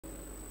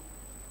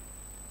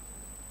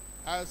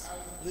as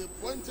he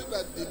pointed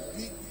at the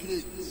big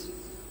gate.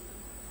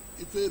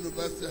 Ife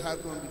University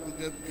had one of the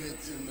biggest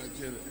gates in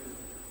Nigeria.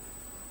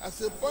 As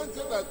he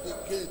pointed at the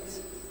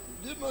gate,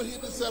 did you know he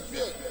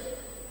disappeared?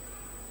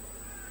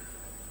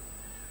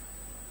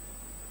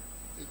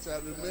 It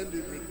has remained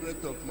the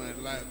regret of my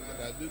life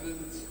that I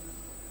didn't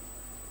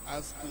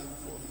ask him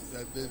for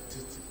his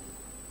identity.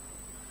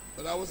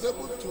 But I was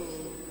able to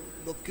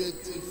locate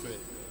Ife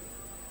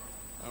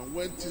and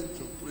went in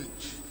to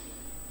preach.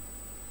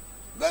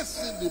 Let's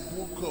see the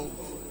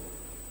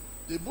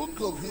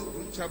book of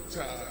Hebrews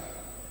chapter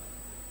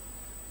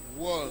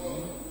 1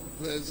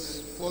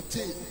 verse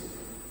 14.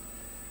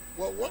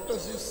 Well, what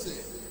does it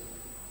say?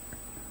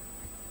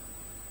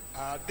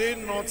 Are they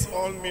not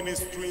all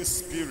ministering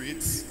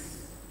spirits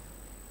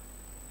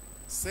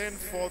sent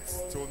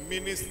forth to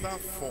minister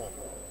for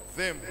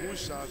them who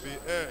shall be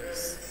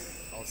heirs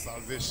of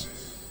salvation?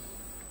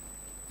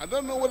 I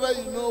don't know whether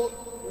you know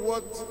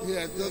what he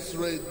had just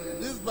read.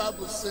 This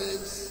Bible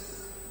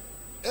says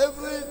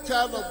every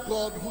child of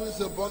God who is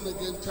a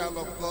born-again child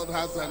of God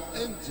has an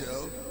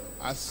angel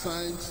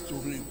assigned to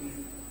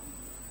him.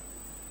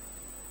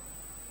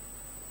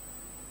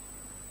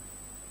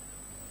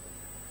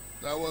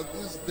 There was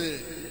this day,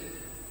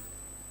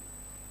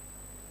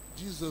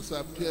 Jesus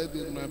appeared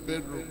in my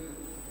bedroom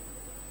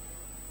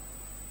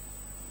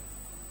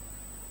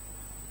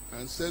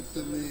and said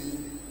to me,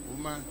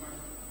 "Uma,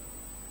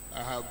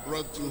 I have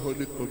brought you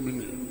Holy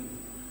Communion.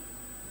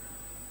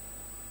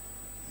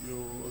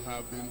 You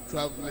have been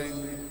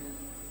traveling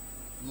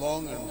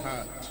long and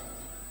hard.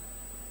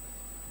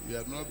 You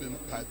have not been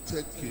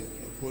partaking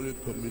of Holy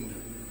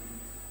Communion.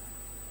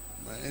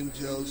 My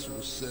angels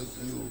will serve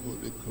you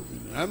Holy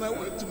Communion." And I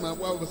went to my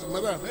wife and said,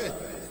 "Madam, hey,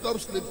 stop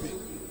sleeping.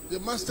 The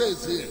master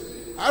is here.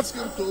 Ask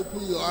him to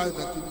open your eyes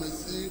that you may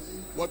see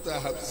what I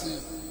have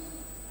seen."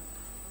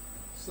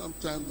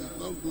 Sometimes it's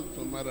not good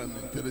to marry an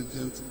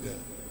intelligent girl.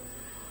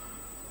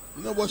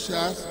 You know what she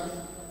asked me?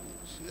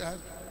 She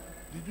asked,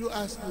 "Did you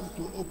ask him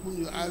to open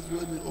your eyes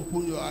when he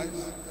opened your eyes?"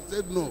 I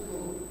said, "No."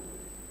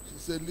 She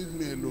said, "Leave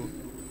me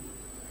alone."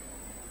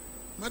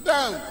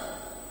 "Madam,"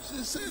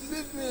 she said,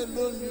 "leave me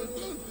alone. You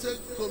don't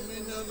take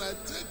communion. I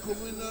take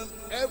communion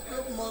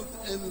every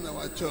month in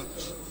our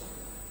church.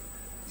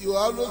 You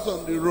are always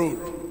on the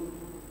road."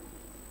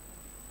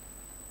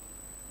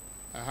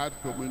 I had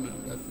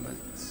communion that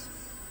night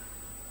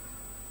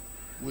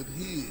with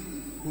He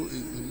who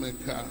is the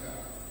maker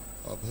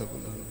of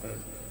heaven and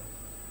earth.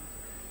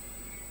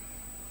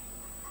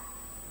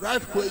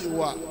 Right where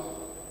you are,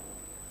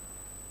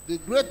 the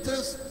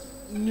greatest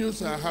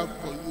news I have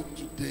for you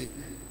today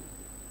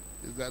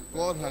is that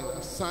God has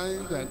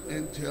assigned an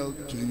angel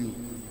to you.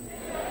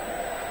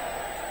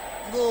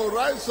 Go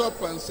rise up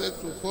and say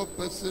to 4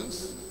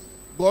 persons,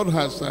 "God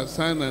has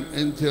assigned an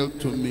angel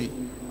to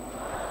me."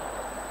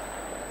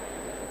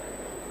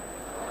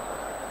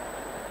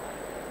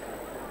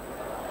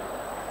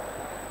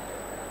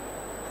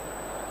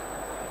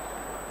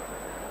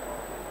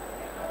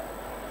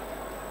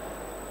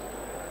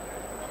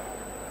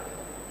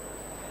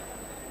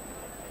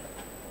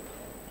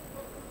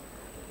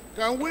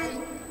 Can we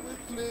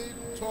quickly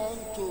turn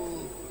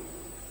to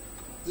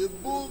the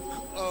book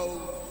of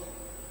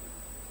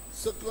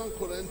 2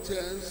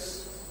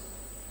 Corinthians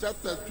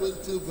chapter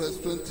 20 verse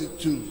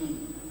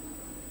 22.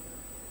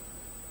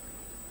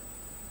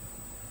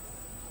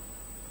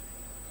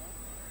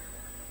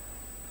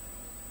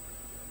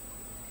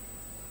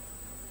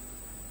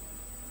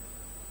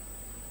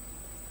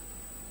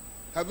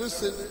 Have you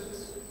seen it?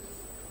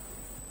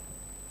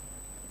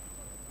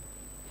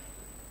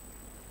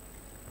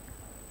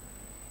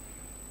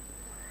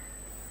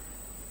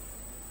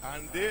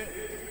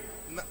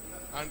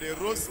 And they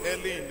rose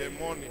early in the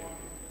morning.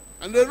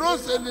 And they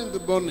rose early in the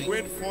morning.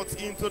 Went forth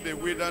into the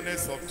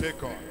wilderness of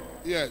Tekoa.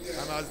 Yes.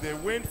 And as they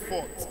went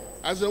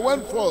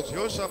forth,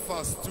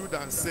 Jehoshaphat stood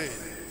and said,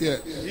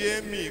 "Yes.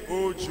 Hear me,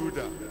 O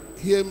Judah.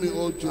 Hear me,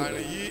 O Judah.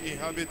 And ye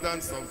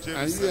inhabitants of Jerusalem.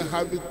 And ye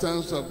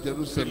inhabitants of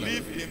Jerusalem.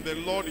 Believe in the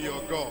Lord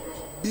your God.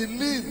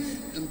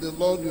 Believe in the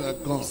Lord your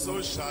God.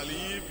 So shall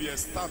ye be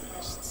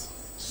established.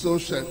 So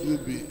shall you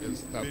be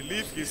established.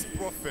 Believe his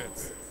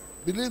prophets.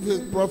 Believe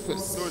his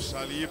prophets. So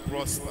shall ye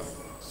prosper."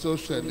 So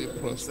shall ye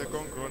prosper.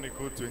 2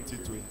 Chronicles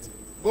 20:20.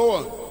 Go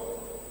on.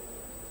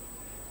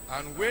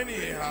 And when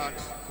he had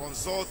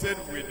consulted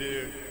with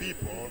the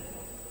people,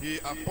 he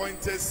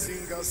appointed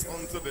singers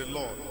unto the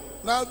Lord.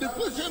 Now the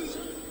question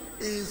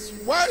is,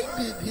 why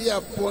did he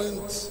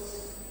appoint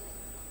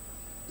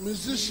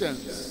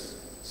musicians,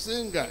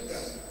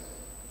 singers,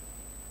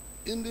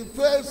 in the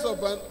face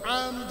of an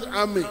armed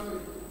army?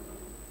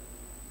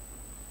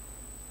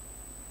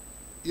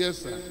 Yes,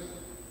 sir.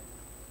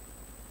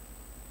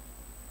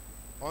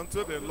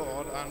 Unto the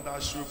Lord, and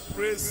that should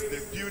praise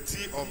the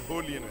beauty of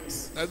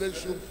holiness. That they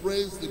should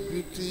praise the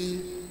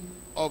beauty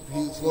of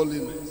his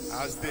holiness.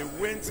 As they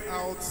went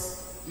out.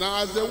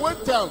 Now as they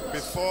went out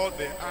before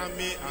the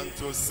army, and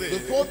to say,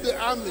 before the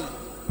army,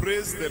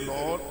 praise the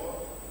Lord,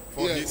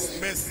 for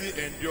his mercy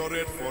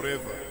endureth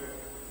forever.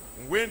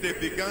 when they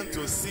began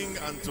to sing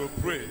and to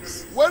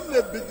praise, when they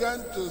began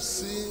to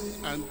sing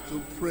and to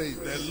praise,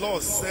 the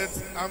Lord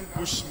set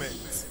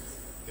ambushment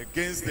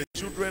against the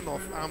children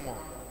of Ammon.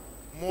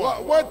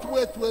 Wait.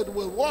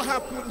 What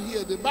happened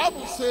here? The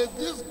Bible said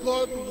this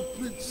God who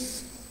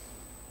preaches,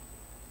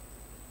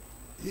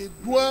 he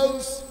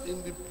dwells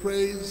in the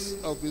praise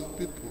of his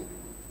people.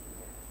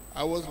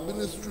 I was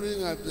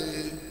ministering at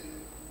the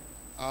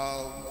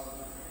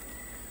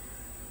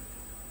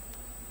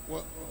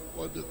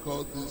what they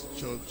call this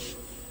church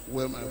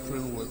where my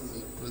friend was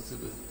the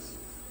president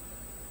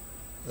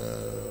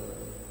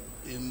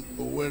in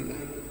Owerri.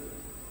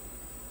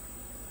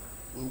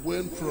 We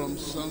went from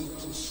song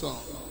to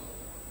song,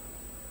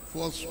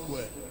 four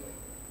square.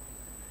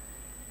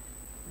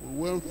 We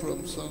went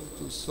from song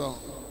to song,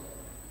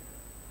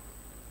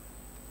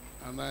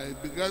 and I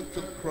began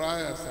to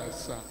cry as I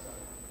sang.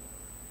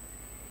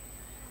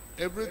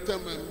 Every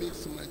time I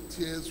mix my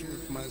tears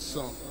with my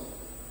song,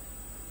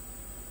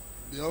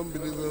 the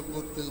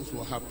unbelievable things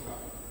will happen.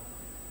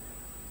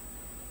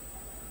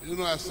 You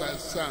know, as I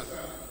sang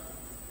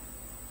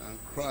and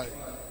cried,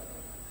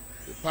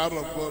 the power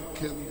of God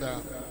came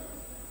down.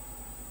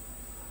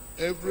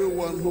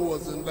 Everyone who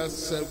was in that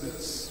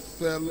service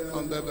fell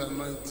under the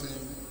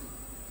anointing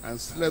and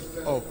slept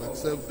off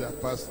except their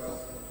pastor.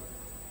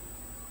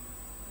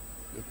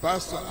 The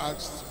pastor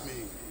asked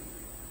me,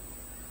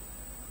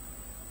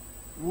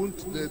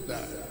 won't they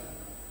die?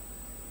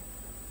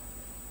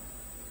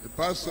 The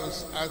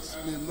pastors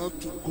asked me not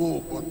to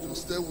go, but to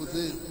stay with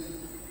him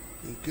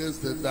in case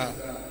they die.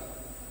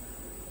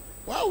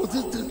 Why was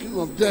he thinking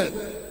of death?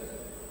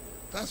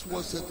 That's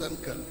what Satan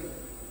can do.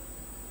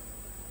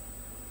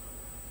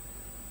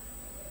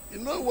 You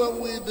know,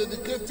 when we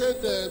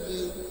dedicated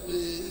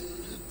the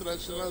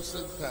International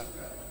Center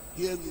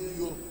here in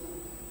New York,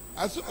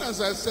 as soon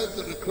as I said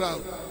to the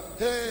crowd,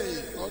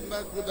 hey, on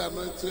that good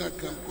anointing, I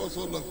can cause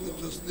all of you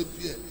to sleep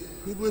here,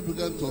 people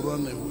began to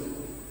run away.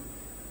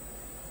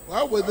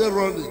 Why were they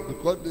running?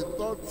 Because they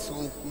thought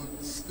some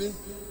could sleep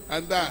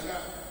and die.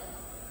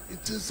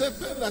 It is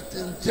Satan that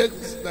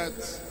injects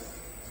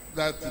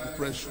that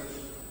impression.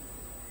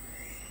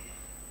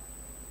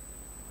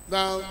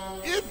 Now,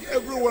 if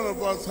every one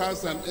of us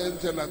has an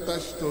angel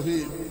attached to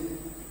him,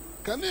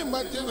 can you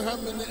imagine how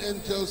many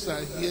angels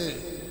are here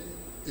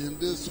in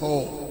this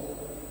hall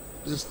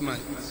this night?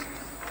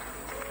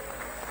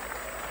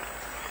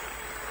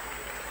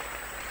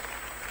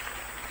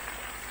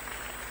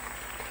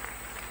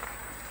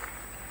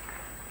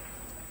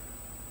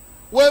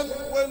 When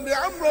the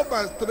armed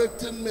robbers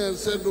threatened me and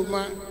said,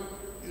 Uma,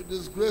 you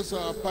disgrace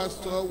our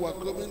pastor, we're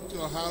coming to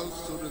your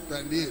house to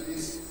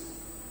retaliate.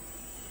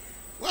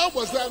 Why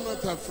was I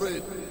not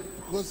afraid?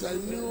 Because I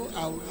knew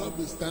I would not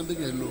be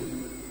standing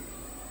alone.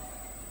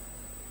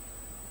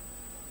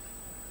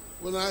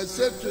 When I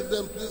said to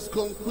them, please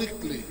come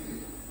quickly,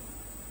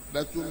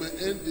 that we may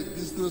end the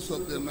business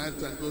of the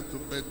night and go to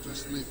bed to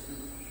sleep,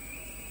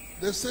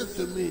 they said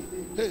to me,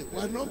 hey,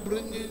 we're not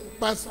bringing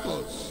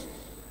pastors.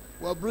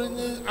 We're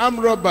bringing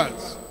armed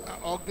robbers.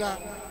 Oga,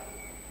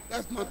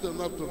 that's not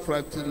enough to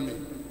frighten me,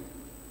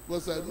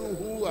 because I know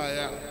who I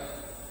am.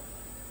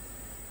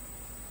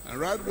 And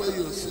right where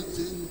you're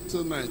sitting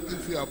tonight,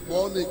 if you are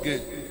born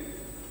again,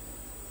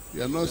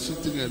 you are not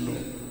sitting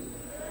alone.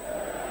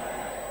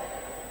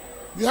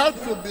 You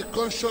have to be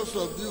conscious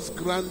of this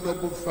grand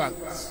noble fact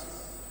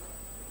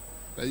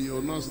that you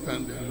will not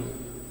stand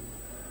alone.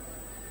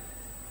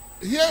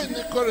 Here in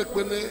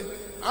Ikorekwene,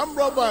 armed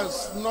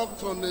robbers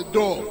knocked on a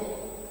door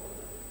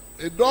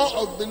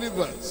of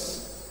believers,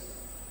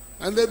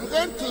 and they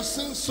began to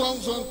sing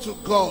songs unto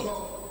God,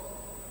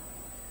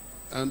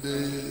 and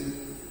the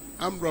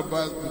armed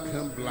robbers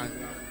became blind.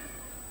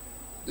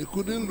 They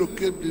couldn't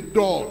locate the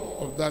door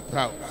of that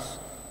house,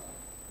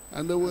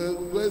 and they were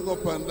going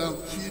up and down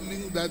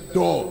feeling that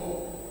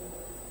door,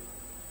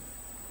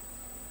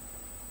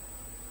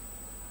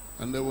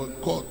 and they were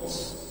caught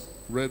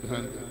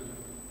red-handed.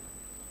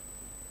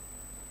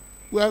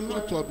 We are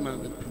not ordinary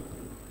people.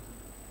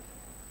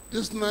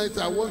 This night,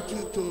 I want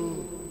you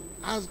to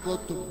ask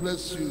God to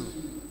bless you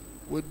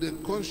with the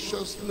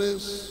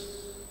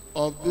consciousness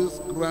of this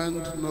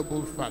grand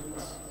noble fact.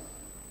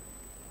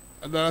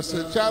 And as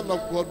a child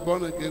of God,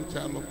 born again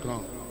child of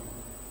God,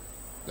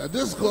 that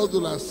this God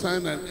will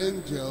assign an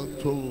angel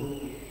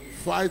to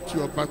fight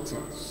your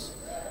battles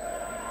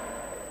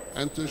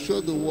and to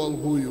show the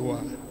world who you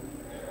are.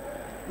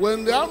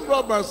 When the armed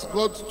robbers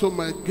got to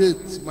my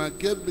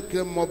gate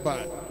became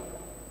mobile.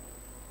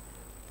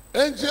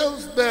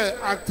 Angels there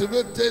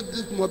activated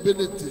this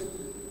mobility.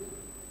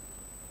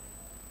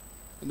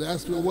 And they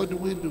asked me, what do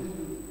we do?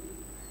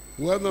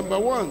 Well, number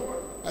one,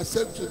 I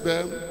said to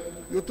them,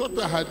 you thought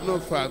I had no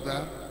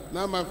father.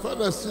 Now my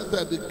father sits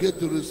at the gate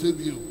to receive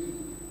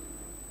you.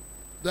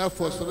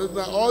 Therefore,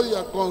 surrender all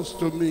your guns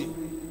to me.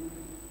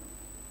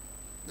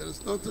 There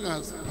is nothing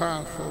as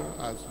powerful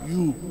as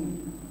you.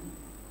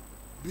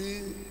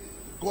 Be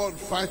God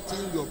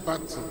fighting your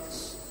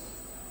battles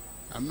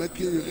and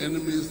making your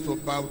enemies to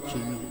bow to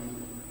you.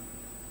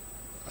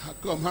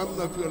 How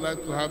many of you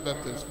like to have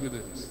that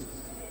experience?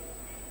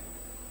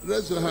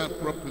 Raise your hand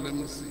properly, let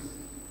me see.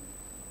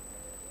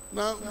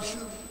 Now,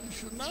 you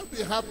should not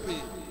be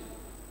happy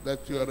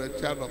that you are a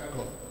child of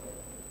God.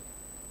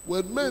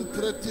 When men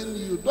threaten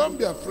you, don't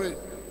be afraid.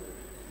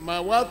 My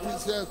wife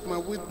is here as my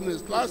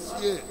witness.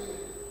 Last year,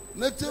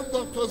 native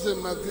doctors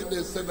in my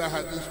village said I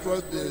had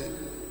destroyed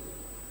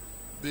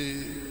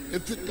the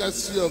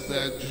efficacy of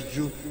their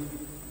juju,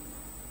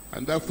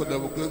 and therefore they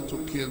were going to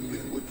kill me,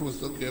 which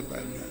was okay by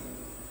me.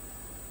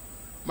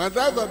 My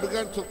driver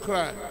began to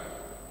cry.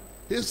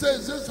 He said,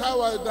 "Is this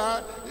how I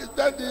die?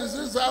 Daddy, is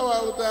this how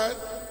I will die?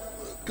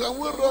 Can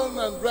we run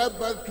and drive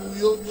back to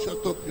you?"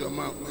 Shut up your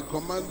mouth. The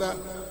commander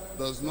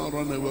does not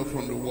run away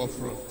from the war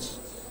front.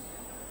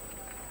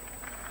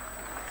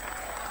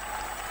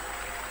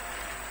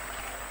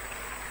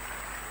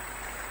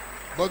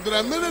 But there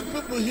are many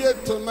people here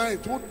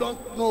tonight who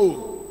don't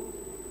know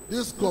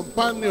this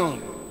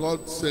companion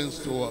God sends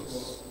to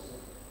us.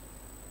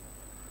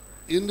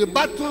 In the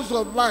battles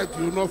of life,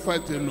 you will not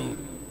fight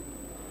alone.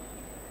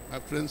 My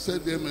friend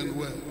said amen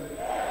well.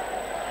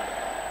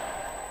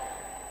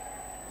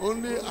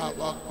 Only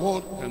our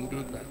God can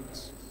do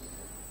that.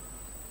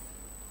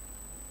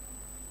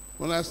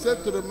 When I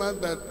said to the man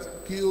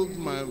that killed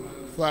my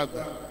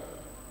father,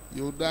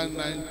 "You die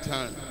 9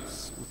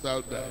 times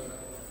without dying,"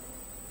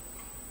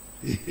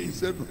 he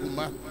said,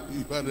 "Uma,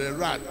 you are a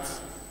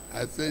rat."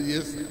 I said,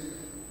 "Yes, sir.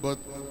 But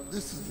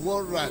this is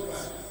one rat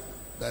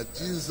that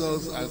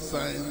Jesus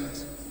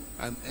assigned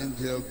an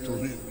angel to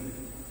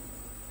him."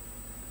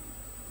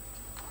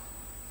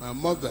 My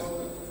mother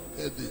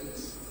heard it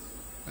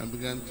and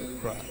began to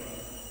cry.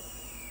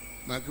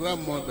 My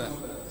grandmother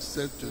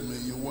said to me,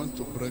 "You want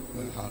to break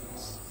my heart.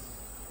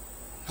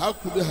 How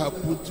could you have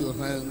put your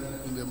hand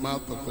in the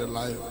mouth of a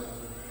lion?"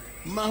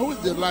 "Ma, who is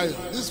the lion?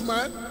 This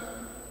man?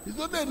 He's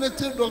not a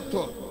native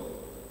doctor."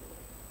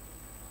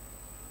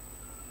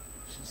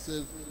 She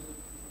said,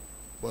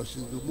 "But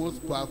she's the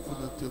most powerful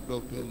native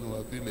doctor in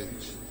our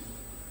village.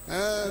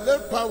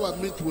 Let power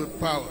meet with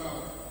power.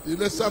 The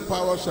lesser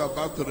power shall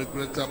bow to the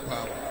greater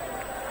power."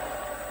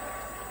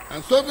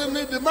 And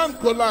suddenly the man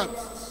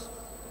collapsed.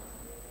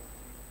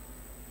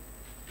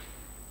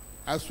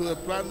 As we were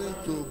planning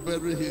to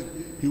bury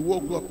him, he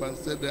woke up and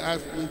said, "They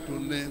asked me to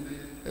name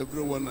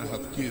everyone I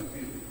have killed."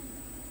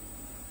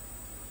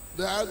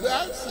 They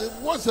asked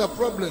him, "What's the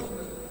problem?"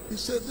 He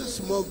said, "This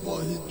small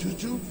boy, his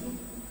juju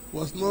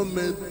was not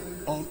made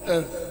on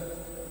earth.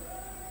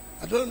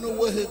 I don't know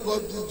where he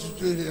got this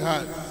juju he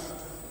has."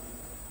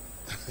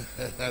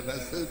 And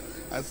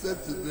I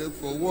said to them,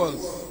 "For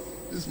once,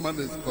 this man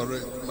is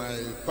correct. My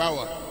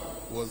power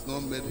was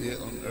not made here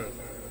on earth."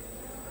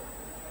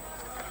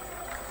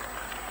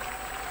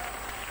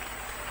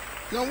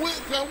 Can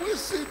we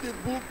see the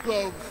book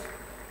of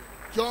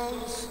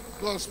John's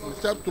Gospel,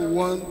 chapter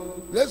 1?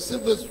 Let's see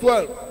verse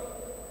 12.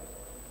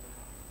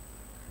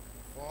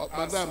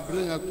 Madam,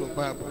 bring out your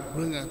Bible.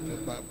 Bring out your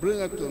Bible.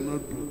 Bring out your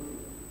notebook.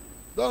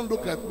 Don't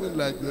look at me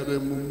like you're a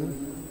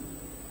mumu.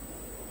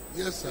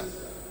 Yes, sir.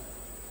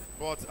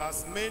 But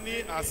as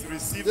many as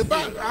received him.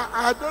 him.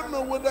 I don't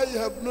know whether you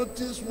have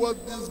noticed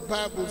what this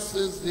Bible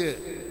says here.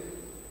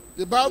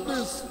 The Bible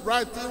is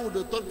writing with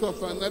a touch of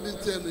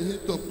finality and a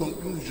hint of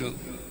conclusion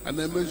and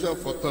a measure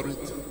of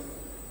authority.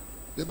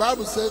 The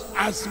Bible says,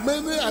 "As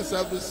many as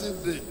have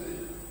received him."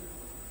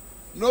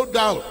 No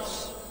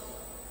doubts,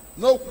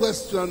 no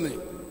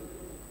questioning.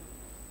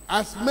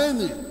 As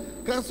many.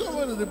 Can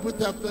someone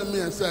repeat after me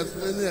and say, "As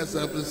many as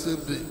have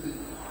received him"?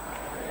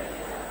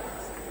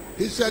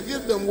 He shall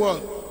give them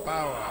what?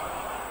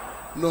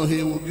 Power. No,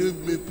 he will give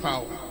me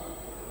power.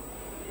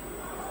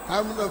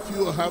 How many of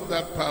you have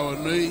that power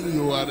knowing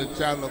you are a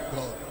child of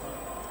God?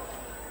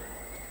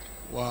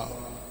 Wow.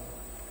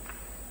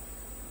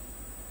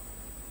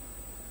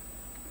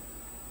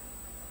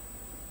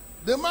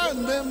 The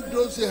man named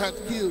those he had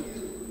killed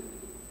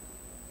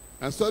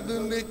and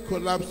suddenly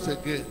collapsed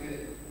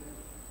again.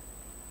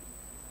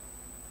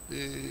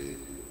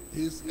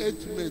 His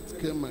age mate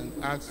came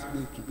and asked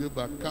me to give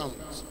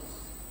account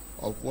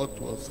of what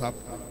was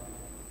happening.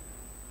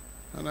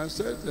 And I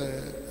said,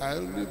 I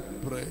only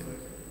pray.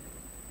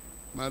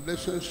 My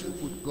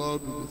relationship with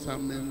God will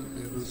determine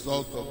the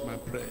result of my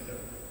prayer.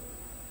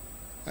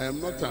 I am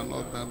not an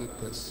ordinary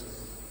person.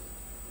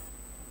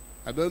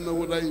 I don't know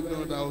whether you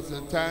know there was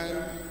a time,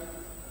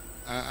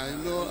 I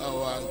know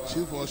our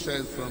chief usher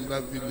is from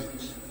that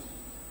village.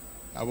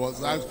 I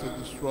was asked to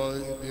destroy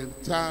the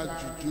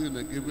entire juju in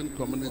a given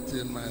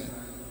community in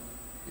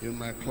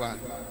my clan.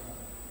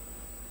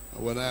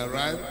 And when I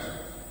arrived,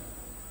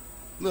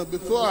 no,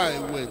 before I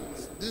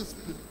went, this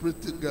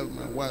pretty girl,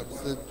 my wife,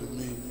 said to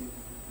me,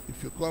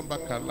 "If you come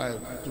back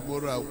alive,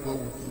 tomorrow I'll go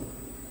with you."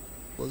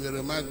 But you're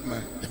a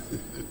madman.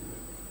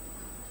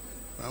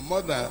 My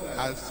mother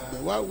asked me,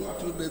 "Why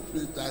would you let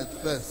me die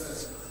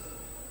first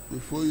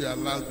before you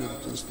allow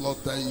them to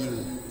slaughter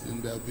you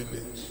in their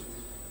village?"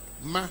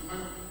 Ma,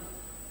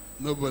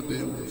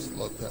 nobody will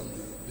slaughter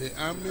me.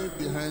 The army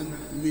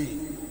behind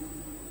me,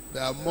 they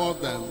are more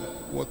than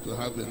what you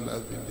have in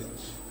that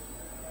village.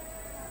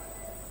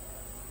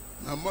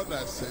 My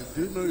mother said,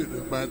 "Do you know you're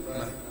a bad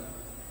man?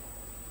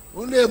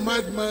 Only a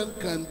madman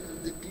can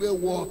declare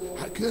war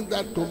against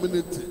that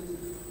community.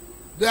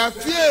 They are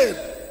feared.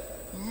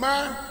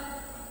 Man,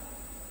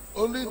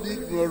 only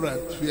the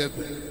ignorant fear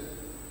them.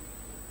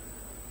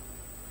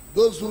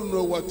 Those who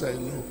know what I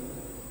know.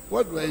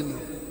 What do I know?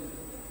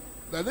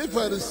 That if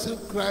I receive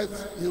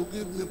Christ, he will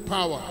give me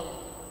power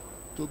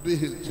to be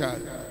his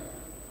child.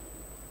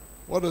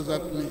 What does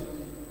that mean?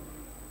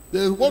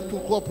 There is what we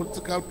call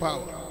political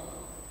power,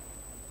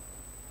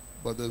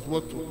 but there's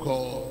what we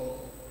call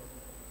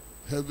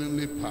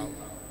heavenly power.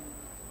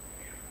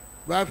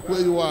 Right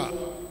where you are.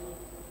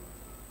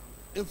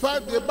 In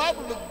fact, the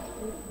Bible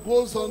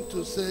goes on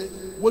to say,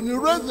 when you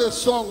raise a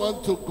song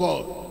unto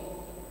God,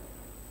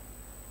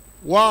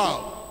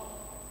 wow,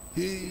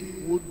 he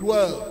will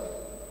dwell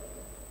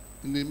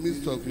in the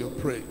midst of your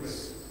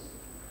praise.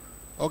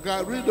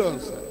 Okay, read on,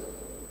 sir.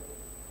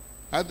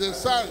 At the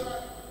sign,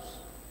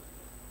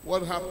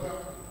 what happened?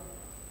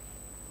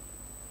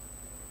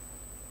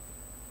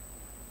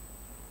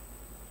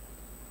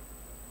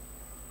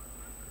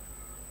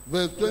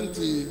 Verse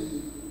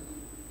 20.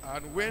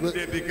 And when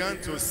they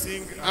began to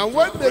sing and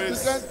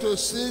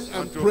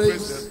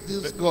praise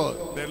this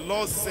God, the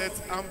Lord set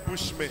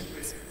ambushment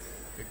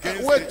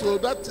against wait,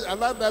 that's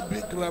another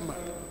big grammar.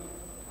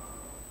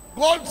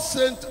 God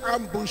sent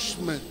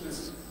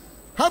ambushment.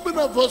 How many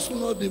of us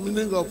know the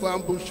meaning of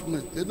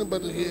ambushment?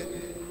 Anybody here?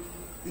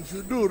 If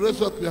you do,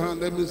 raise up your hand,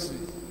 let me see.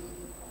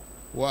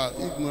 Wow,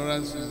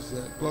 ignorance is,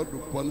 God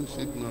will punish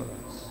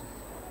ignorance.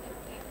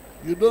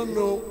 You don't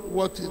know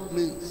what it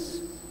means.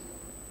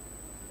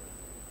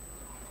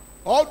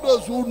 All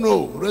those who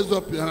know, raise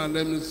up your hand,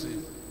 let me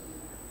see.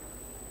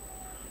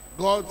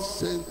 God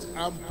sent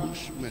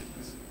ambushment.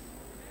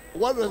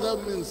 What does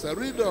that mean, sir?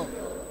 Read on.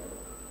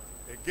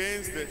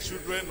 Against the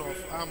children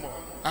of Ammon.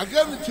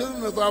 Against the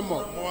children of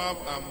Ammon. Moab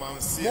and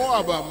Mount Seir.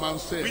 Moab and Mount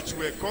Seir. Which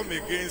were come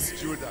against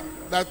Judah.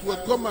 That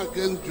were come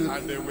against Judah.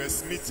 And they were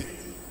smitten.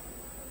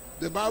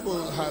 The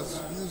Bible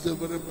has used a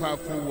very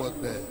powerful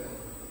word there.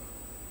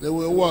 They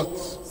were what?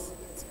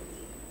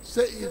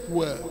 Say it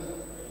well.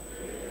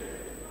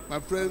 My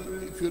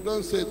friend, if you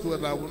don't say it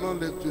well, I will not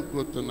let you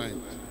go tonight.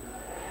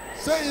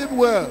 Say it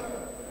well.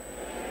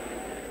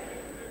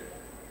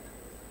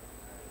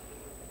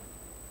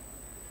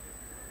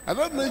 I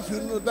don't know if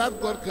you know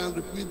that God can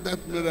repeat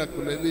that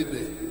miracle any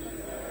day.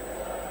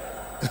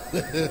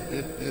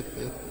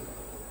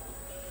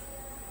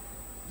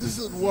 This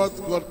is what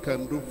God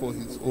can do for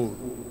his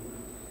own.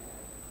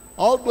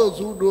 All those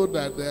who know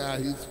that they are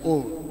his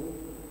own,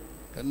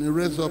 can you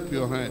raise up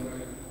your hand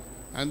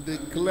and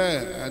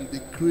declare and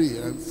decree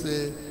and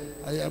say,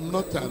 I am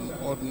not an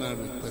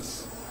ordinary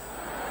person.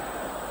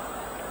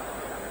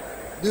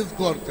 This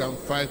God can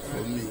fight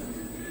for me.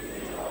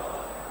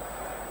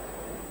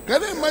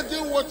 Can you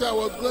imagine what I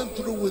was going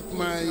through with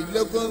my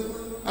 11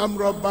 armed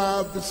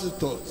robber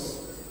visitors?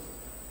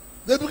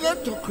 They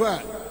began to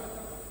cry.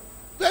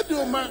 Daddy,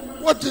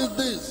 man, what is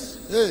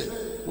this? Hey,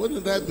 when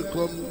did I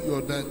become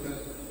your daddy?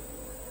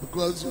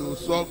 Because you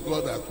saw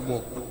God at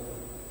work.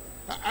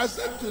 I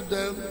said to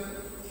them,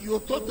 you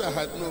thought I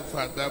had no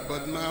father,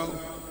 but now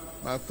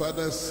my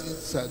father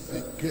sits at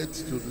the gate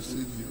to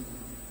receive you.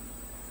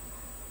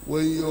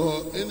 When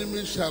your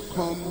enemy shall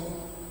come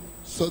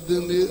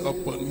suddenly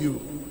upon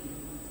you,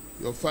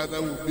 your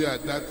father will be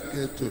at that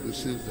gate to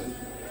receive them.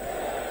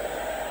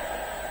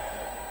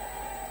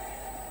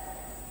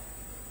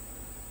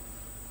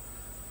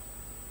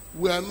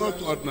 We are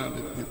not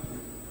ordinary people.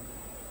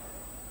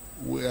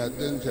 We are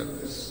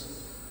dangerous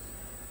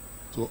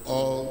to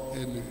all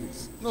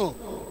enemies. No.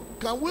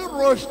 Can we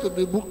rush to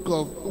the book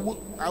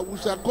of, we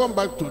shall come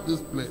back to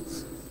this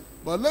place.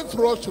 But let's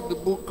rush to the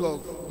book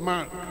of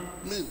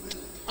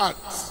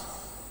Acts.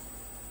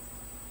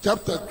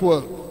 Chapter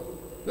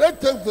 12.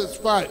 Let's take verse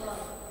 5.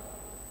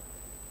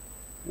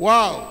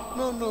 Wow.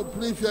 No,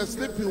 please, if you are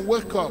sleeping,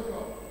 wake up.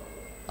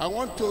 I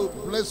want to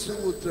bless you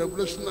with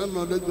revelational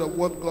knowledge of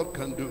what God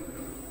can do.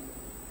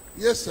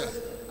 Yes, sir.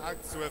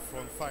 Acts 12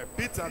 from 5.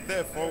 Peter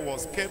therefore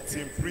was kept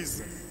in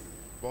prison.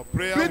 But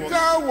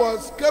Peter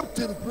was kept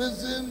in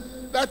prison,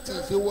 that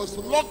is, he was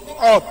locked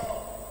up.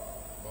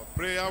 But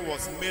prayer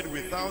was made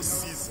without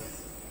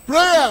ceasing.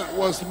 Prayer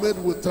was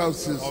made without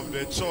ceasing. Of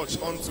the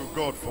church unto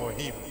God for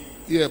him.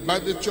 Yeah, by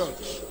the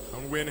church.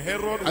 And when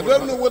Herod... I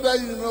don't know whether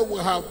you know we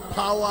have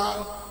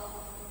power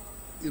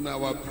in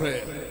our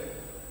prayer.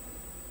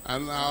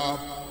 And our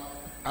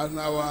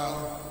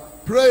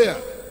prayer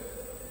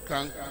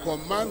can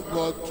command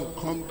God to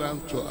come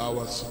down to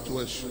our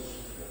situation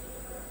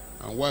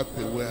and wipe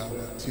away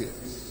our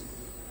tears.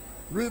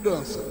 Read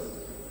on, sir.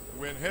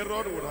 When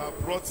Herod would have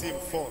brought him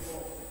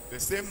forth, the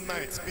same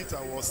night Peter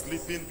was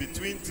sleeping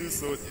between two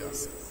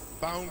soldiers,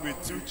 bound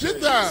with two chains.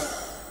 Peter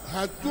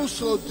had two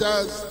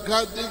soldiers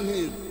guarding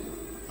him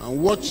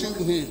and watching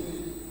him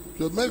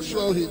to make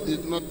sure he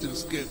did not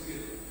escape.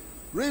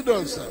 Read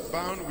on, sir.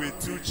 Bound with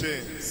two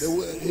chains.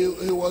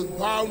 He was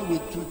bound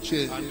with two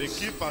chains. And the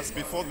keepers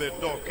before the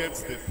door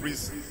kept the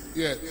prison.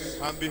 Yes.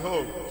 And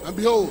behold,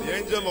 the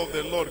angel of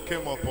the Lord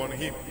came upon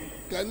him.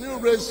 Can you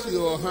raise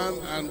your hand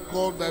and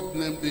call that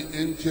name, the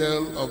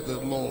angel of the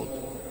Lord?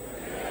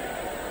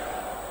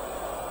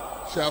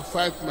 Shall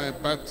fight my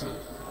battle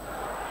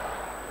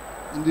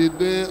in the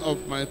day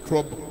of my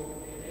trouble.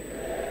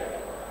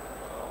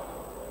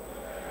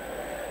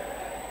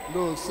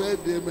 No, say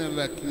the amen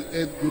like you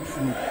ate good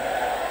food.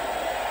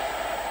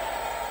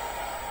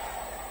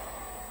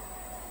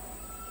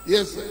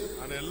 Yes, sir.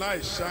 And a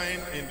light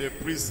shined in the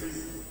prison.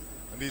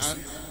 And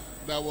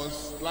there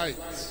was light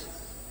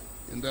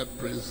in that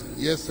prison.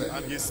 Yes, sir.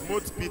 And he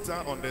smote Peter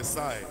on the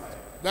side.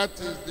 That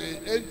is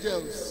the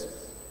angels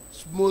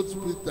smote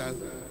Peter,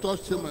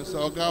 touched him and said,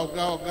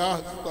 Oga,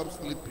 stop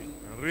sleeping.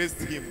 And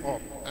raised him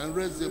up. And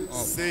raised him up.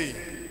 Saying,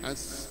 and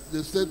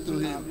they said to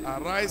him,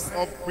 Arise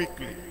up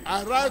quickly.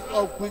 Arise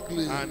up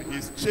quickly. And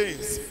his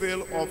chains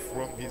fell off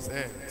from his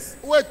hands.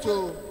 Wait,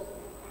 oh.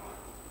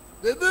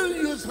 They didn't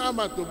use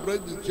hammer to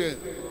break the chain.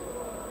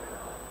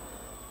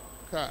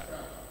 God.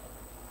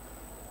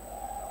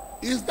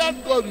 Is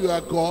that God you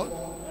are God?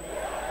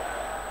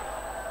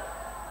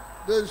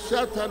 Then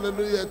shout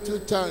hallelujah 2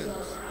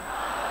 times.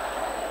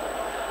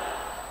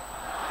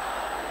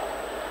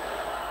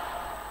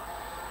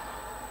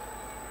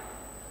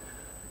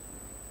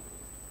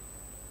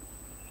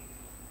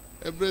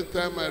 Every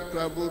time I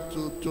travel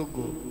to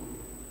Togo,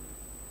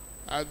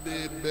 at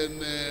the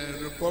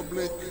Benin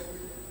Republic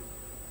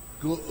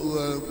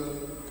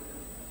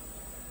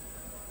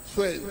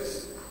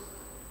fence,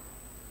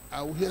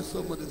 I will hear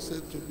somebody say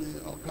to me,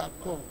 "Okay,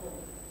 come."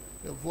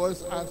 A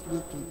voice asked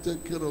me to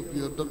take care of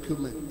your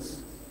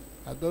documents.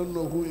 I don't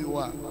know who you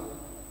are,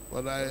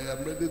 but I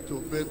am ready to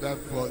obey that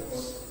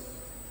voice.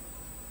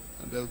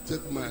 And they'll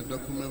take my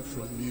document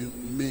from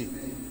me,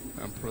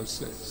 and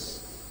process.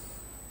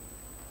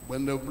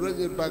 When they bring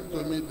it back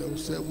to me, they'll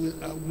say, we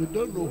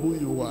don't know who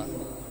you are.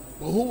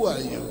 But who are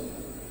you?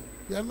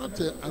 You are not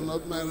an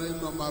ordinary,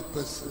 normal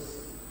person.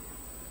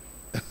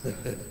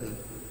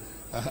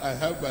 I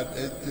have an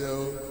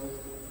angel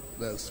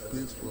that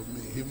speaks for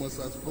me. He must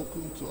have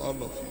spoken to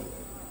all of you.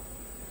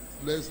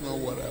 Let's not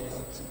worry about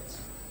it.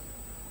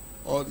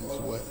 All is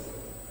well.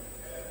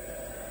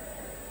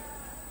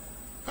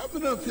 How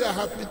many of you are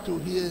happy to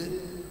hear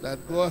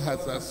that God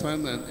has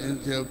assigned an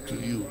angel to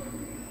you?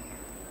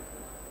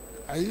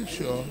 Are you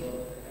sure?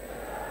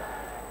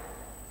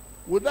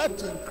 Would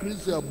that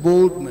increase your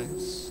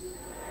boldness?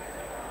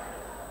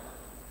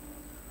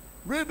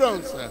 Read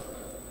on, sir.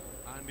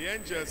 And the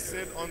angel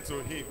said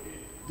unto him,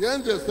 The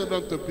angel said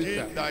unto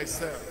Peter, Hid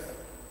thyself,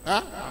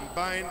 huh? and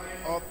bind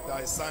up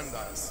thy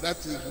sandals. That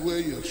is wear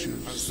your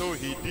shoes. And so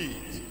he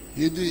did.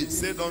 He did.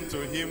 Said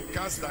unto him,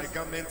 Cast thy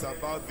garment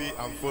about thee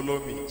and follow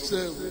me.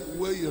 Say,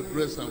 wear your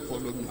dress and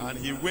follow me. And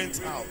he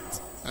went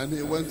out. And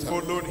he went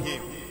out. Followed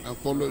him. And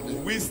followed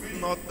him. Wist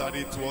not that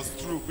it was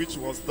true which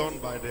was done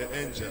by the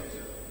angel.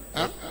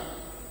 Huh?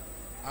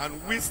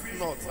 And wist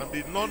not, and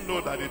did not know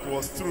that it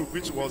was true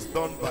which was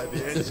done by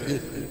the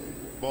angel,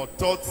 but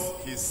thought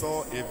he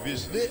saw a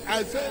vision.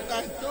 I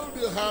told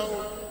you how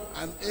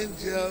an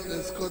angel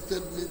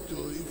escorted me to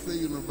Ife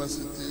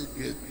University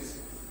gate.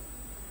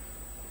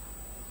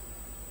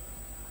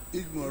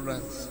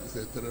 Ignorance is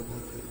a terrible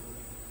thing.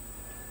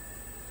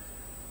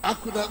 I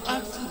could have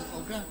asked him,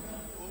 okay,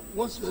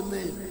 what's your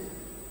name?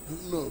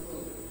 No.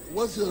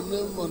 What's your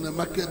name on a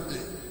market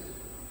day?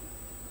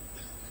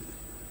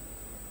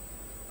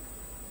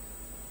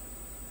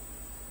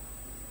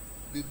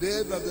 The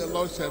day that the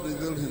Lord shall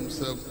reveal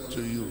himself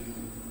to you,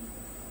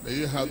 may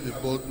you have the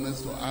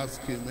boldness to ask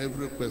him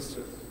every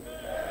question.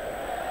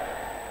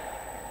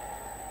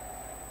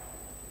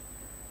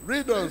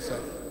 Read on, sir.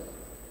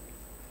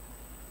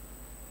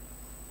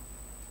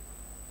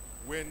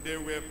 When they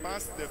were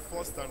past the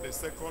first and the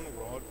second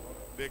ward,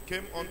 they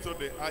came unto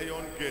the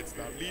iron gate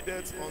that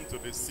leadeth unto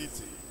the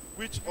city,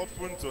 which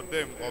opened to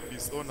them of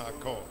his own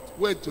accord.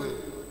 Wait,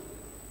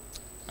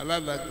 I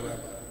like that grammar.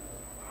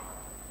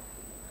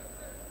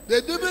 They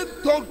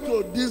didn't talk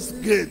to this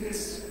gate.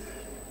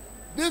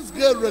 This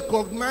gate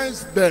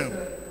recognized them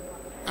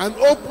and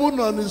opened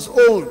on his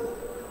own.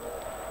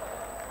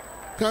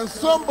 Can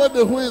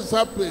somebody who is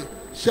happy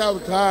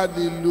shout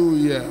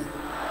hallelujah?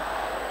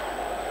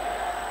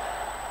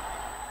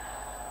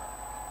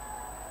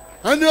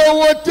 And you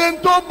were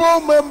tento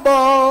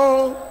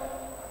member.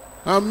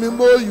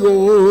 Amimo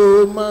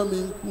yo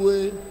mami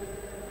kwe.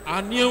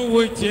 And you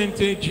were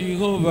tente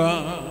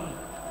Jehovah.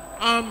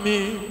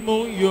 Ami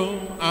moyo,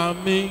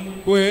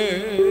 ami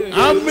kwe.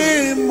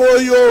 Ami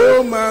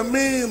moyo,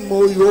 mami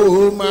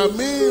moyo,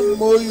 mami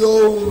moyo,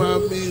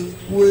 mami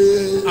kwe.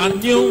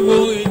 And you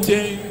were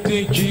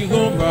tente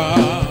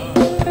Jehovah.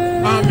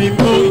 Ami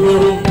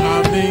moyo,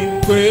 ami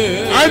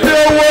kwe. And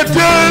you were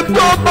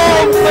tento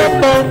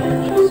member.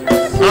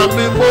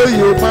 Ami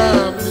moyo,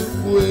 mami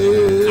kwe.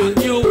 And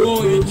you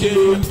were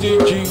tente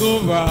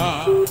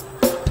Jehovah.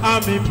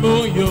 Ami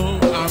moyo,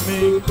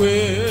 ami kwe.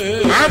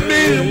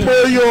 Ami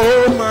moyo,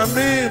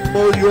 mami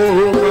moyo,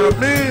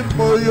 mami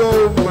moyo,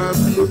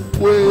 mami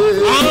kwe.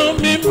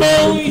 Ami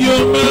moyo,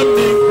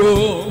 mami kwe.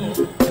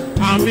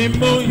 Ami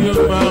moyo,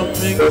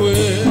 mami kwe.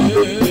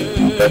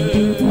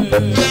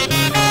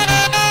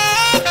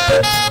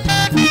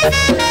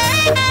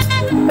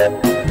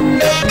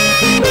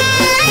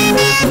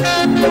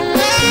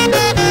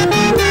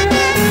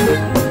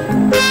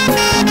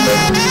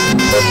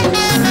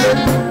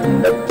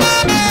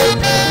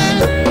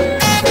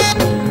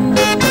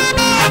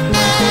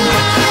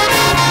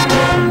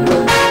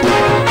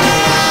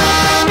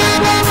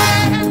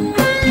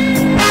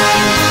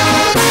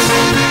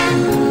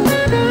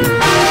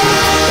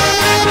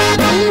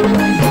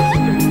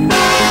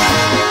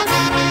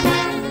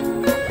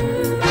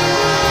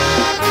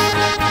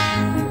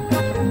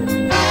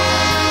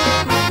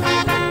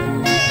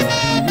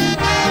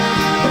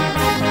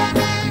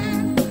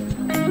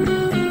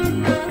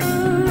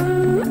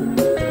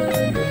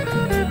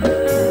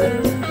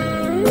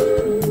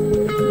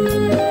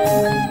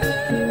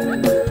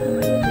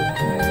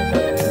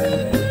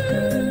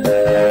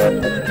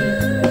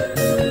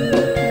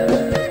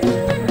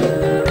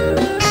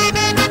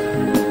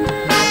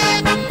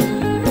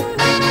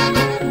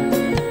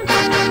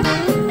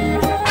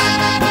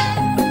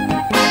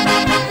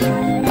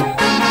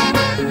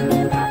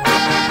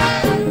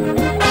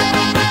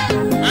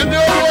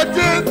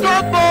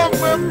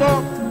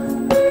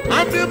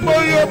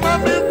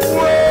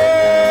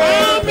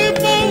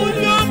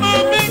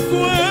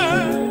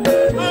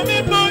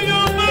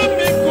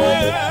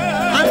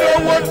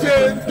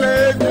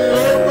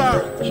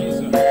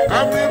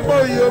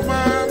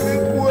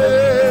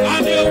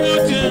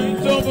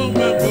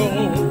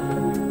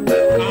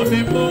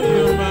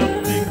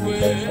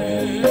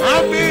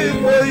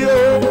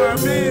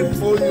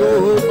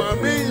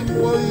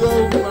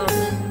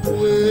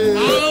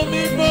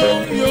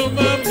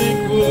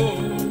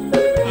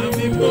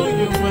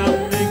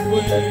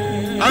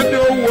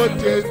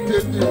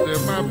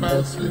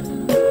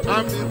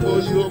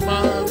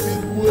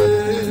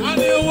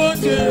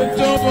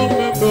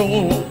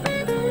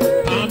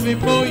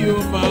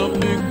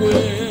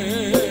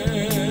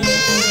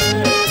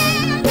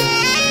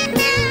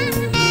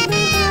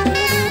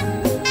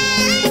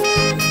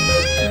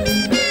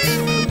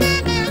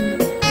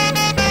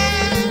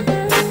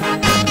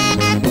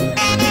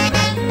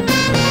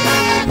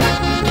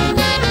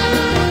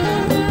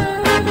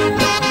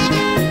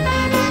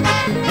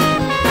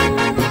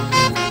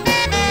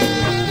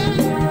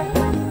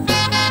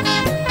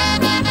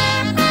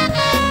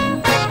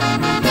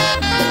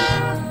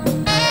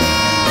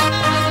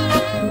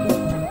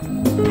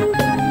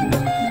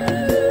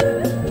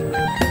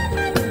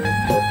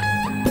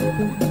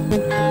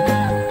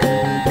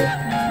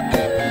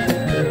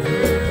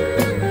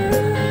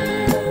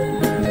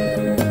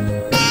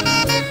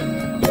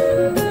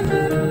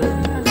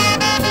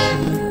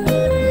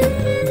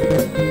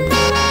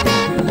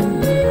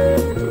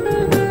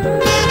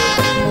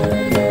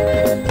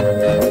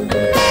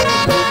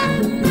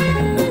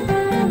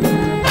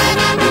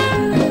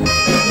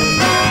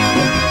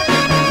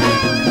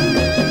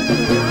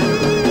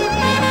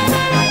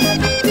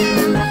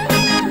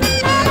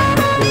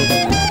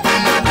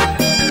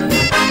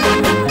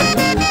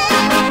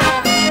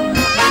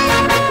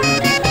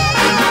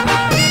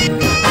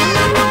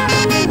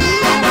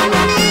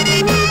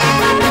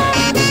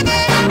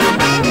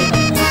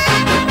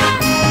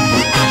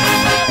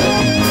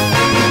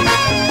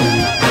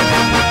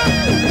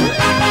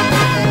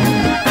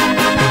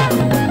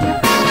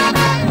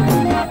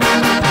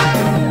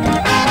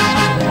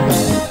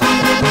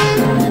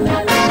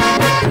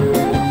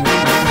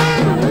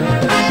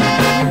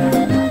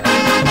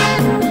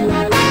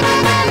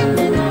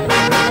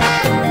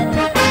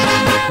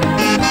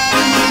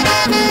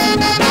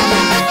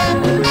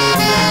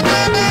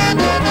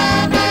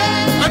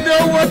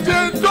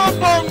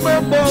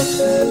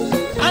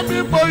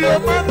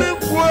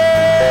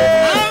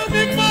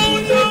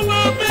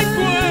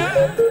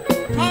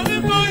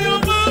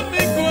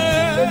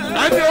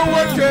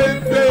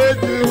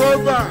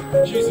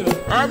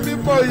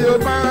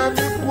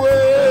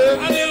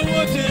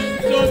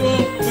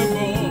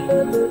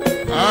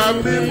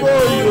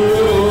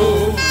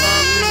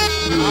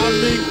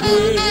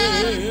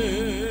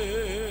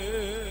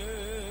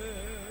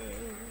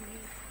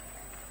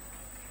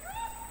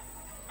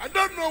 I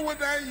don't know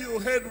whether you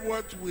heard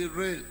what we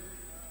read.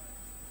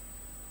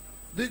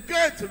 The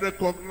gate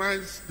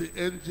recognized the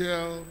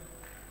angel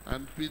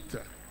and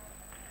Peter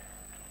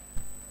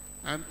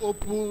and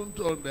opened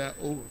on their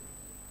own.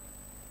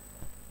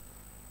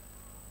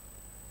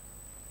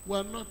 We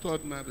are not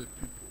ordinary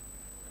people.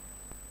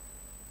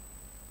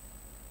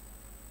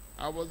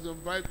 I was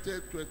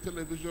invited to a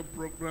television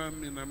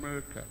program in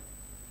America,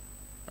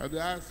 and they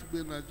asked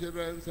me,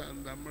 Nigerians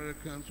and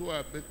Americans, who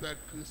are better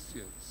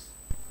Christians?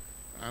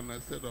 And I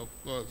said, of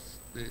course,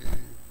 the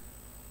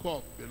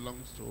cup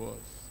belongs to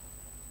us.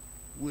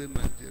 We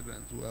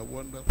Nigerians, we are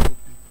wonderful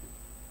people.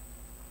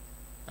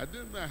 I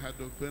didn't know I had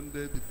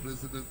offended the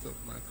president of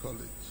my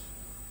college.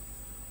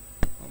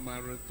 On my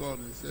return,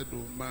 he said,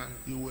 Uma,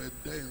 you were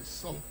there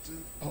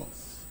insulting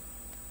us.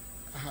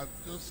 I have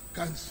just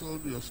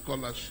cancelled your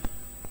scholarship.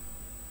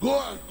 Go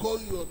and call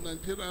your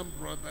Nigerian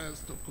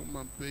brothers to come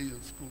and pay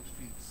your school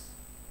fees.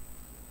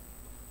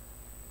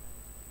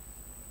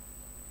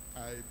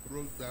 I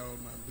broke down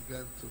and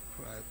began to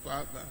cry.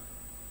 Father,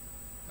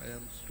 I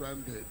am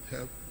stranded.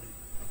 Help me.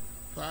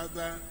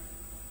 Father,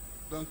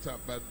 don't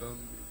abandon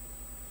me.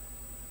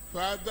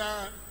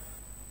 Father,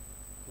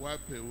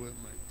 wipe away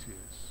my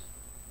tears.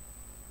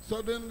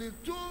 Suddenly,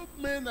 two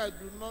men I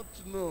do not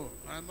know,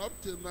 and up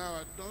till now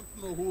I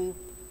don't know who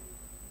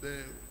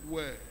they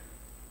were,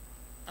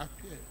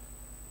 appeared.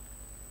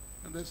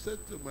 And I said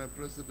to my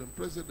president,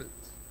 President,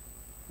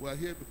 we are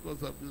here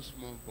because of this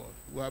small boy.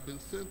 We have been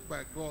sent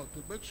by God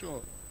to make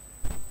sure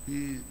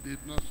he did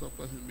not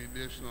suffer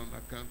humiliation on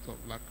account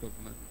of lack of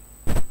money.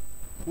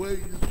 Where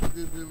he used to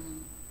give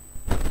him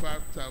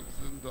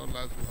 $5,000, we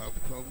have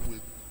come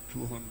with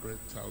 $200,000.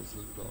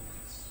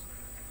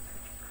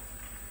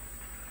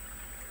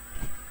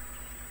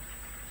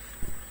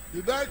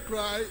 Did I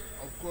cry?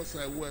 Of course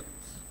I wept.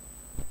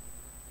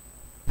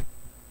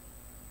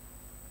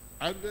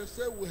 And they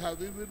said we have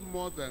even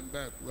more than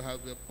that. We have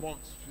a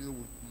box filled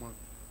with money.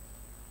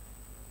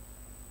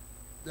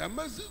 The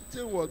amazing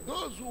thing was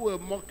those who were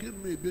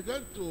mocking me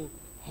began to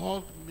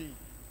hug me.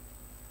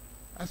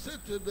 I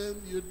said to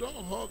them, you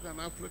don't hug an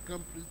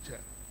African preacher.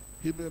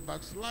 He may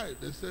backslide.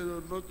 They said,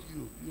 oh, not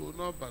you. You will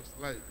not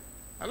backslide.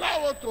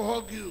 Allow us to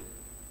hug you.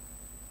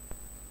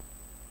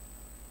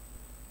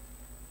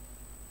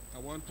 I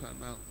want to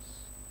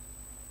announce,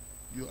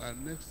 you are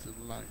next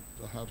in line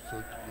to have such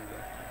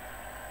miracle.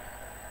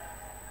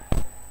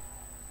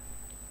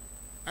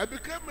 I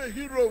became a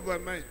hero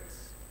overnight.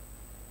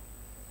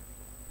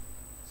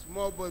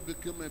 Small boy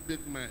became a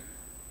big man.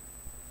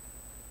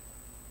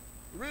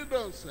 Read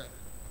on, sir.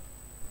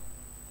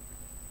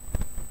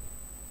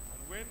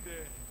 And when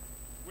they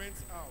went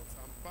out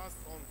and passed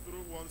on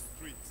through one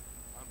street,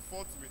 and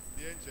forthwith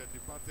the angel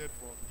departed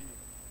from him.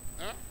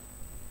 Huh?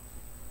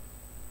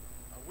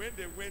 And when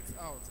they went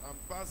out and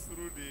passed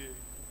through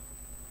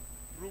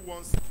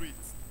one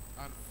street,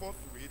 and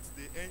forthwith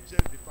the angel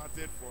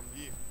departed from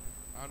him.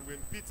 And when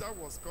Peter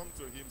was come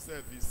to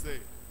himself, he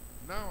said,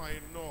 now I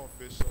know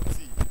of a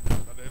surety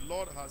that the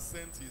Lord has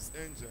sent his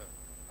angel.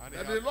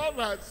 And the Lord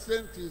has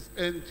sent his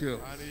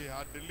angels. And he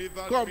had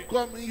delivered me.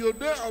 Come, in your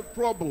day of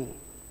trouble,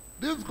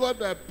 this God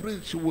that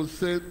preach will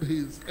send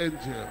his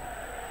angel.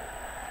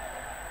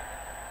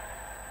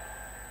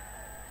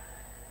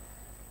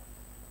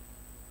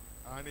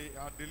 And he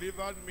had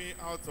delivered me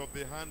out of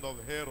the hand of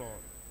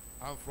Herod,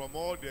 and from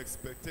all the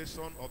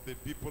expectation of the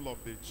people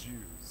of the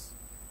Jews.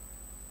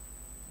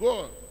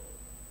 Go on.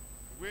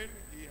 When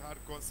he had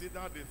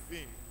considered the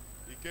thing,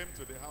 he came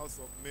to the house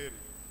of Mary,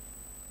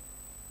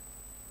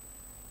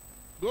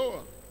 Go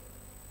on.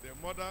 the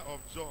mother of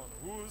John,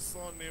 whose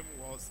surname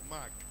was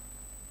Mark,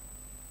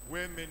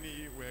 where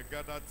many were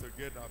gathered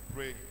together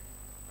praying.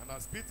 And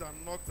as Peter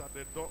knocked at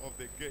the door of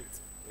the gate,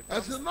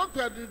 As he knocked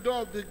at the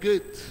door of the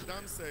gate,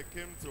 damsel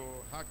came to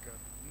hearken,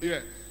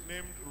 yes,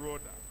 named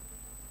Rhoda.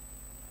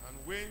 And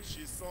when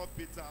she saw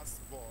Peter's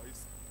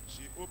voice,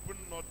 she opened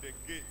not the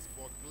gate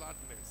for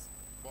gladness,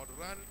 but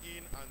ran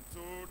in and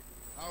told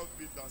how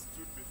Peter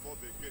stood before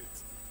the gate.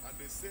 And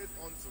they said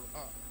unto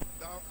her,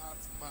 thou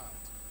art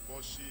mad.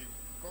 But she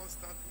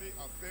constantly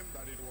affirmed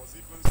that it was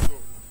even so.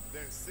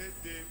 Then said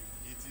they,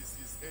 it is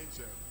his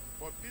angel.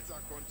 But Peter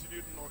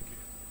continued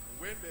knocking. And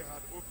when they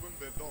had opened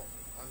the door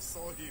and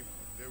saw him,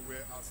 they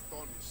were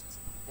astonished.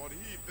 But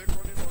he,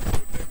 beckoning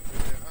unto them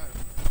with the hand,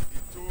 he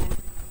told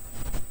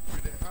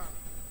with the hand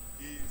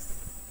is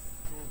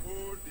to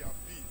hold their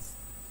feet,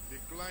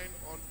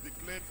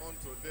 declared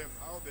unto them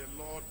how the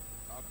Lord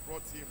had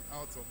brought him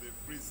out of the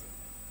prison.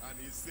 And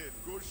he said,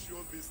 go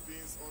show these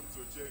things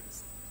unto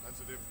James and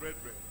to the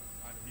brethren.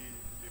 And he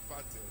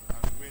departed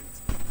and went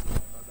into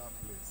another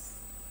place.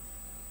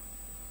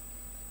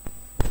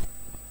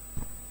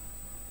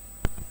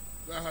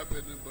 Do I have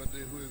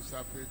anybody who is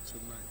happy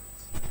tonight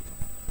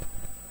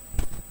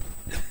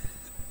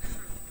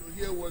to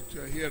hear what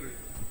you're hearing?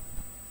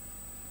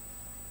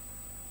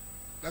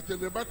 That in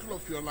the battle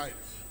of your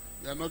life,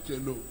 you are not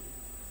alone.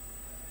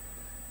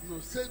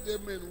 You say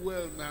amen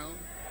well now.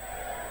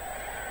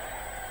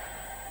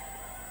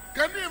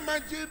 Can you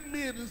imagine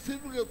me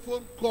receiving a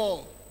phone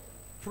call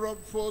from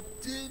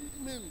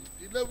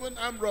 11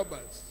 armed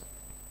robbers?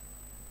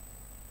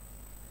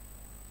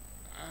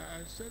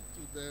 I said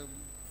to them,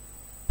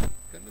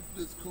 can you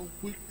please come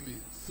quickly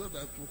so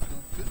that we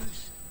can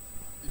finish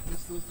the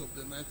business of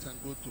the night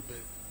and go to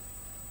bed?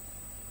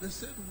 They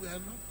said, we are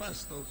not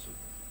pastors.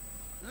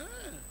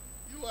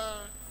 You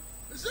are.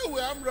 They said, we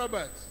are armed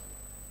robbers.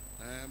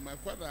 My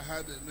father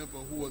had a neighbor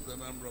who was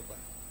an armed robber.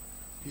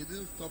 He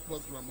didn't stop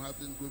us from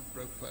having good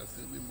breakfast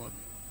in the morning.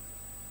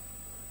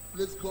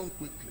 Please come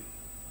quickly.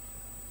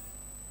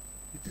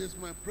 It is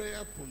my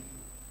prayer for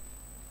you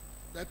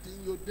that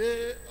in your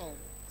day of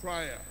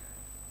trial,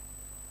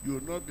 you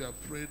will not be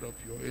afraid of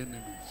your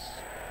enemies.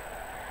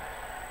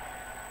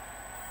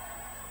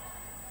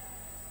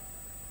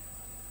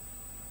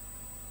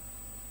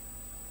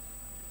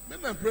 Men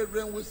and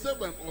brethren, we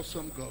serve an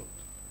awesome God.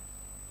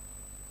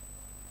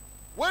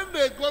 When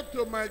they got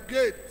to my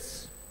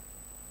gates,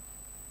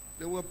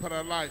 they were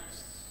paralyzed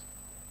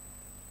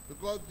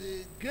because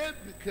the gate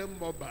became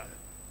mobile.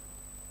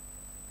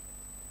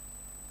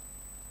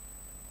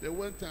 They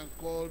went and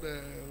called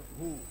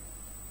who?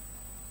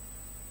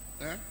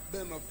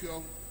 Ben of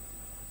Yom.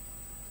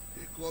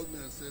 He called me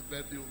and said,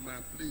 Daddy,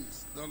 man,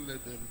 please don't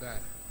let them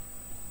die.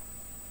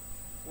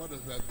 What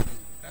does that mean?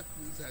 That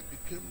means I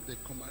became the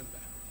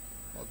commander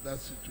of that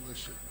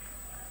situation.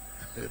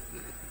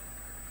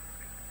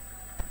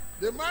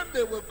 The man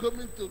they were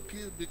coming to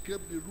kill became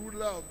the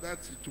ruler of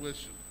that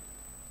situation.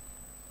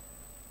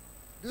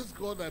 This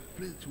God I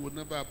preach will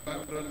never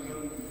abandon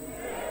you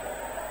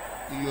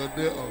in your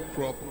day of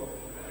trouble.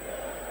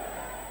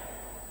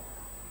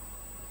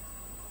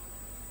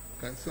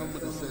 Can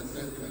somebody say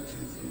thank you,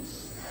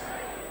 Jesus?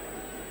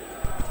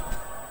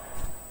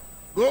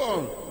 Go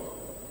on.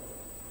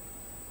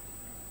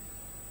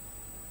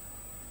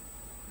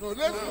 No,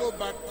 let's go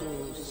back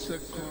to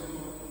Second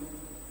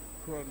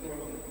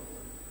Chronicles.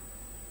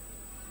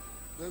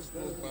 Let's go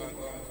back.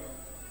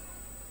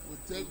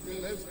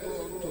 Let's go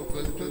on to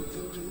verse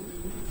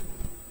 22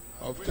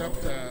 of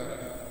chapter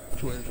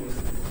 20.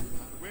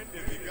 When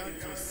they began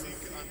to sing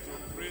and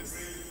to praise,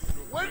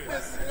 When they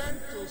began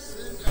to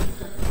sing and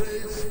to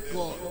praise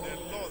God, the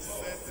Lord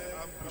sent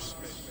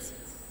ambushment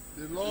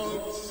the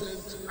Lord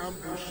sent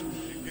ambushment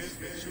against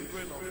the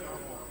children of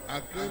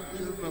Ammon, against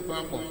children of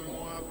Ammon,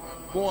 Moab,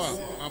 Moab,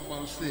 and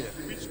Mount Seir,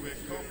 which will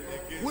come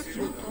against which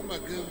will come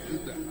against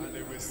Judah. and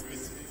they were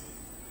smitten.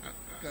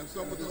 Can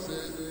somebody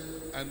say,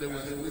 and they were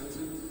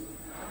smitten?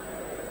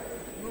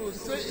 No,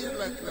 say it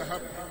like it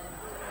happened.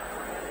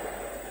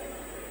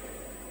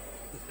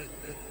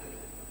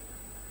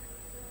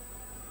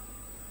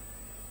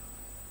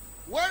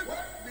 When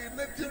the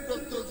native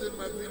doctors in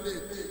my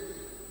village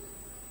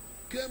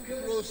came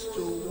close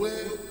to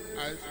where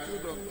I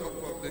stood on top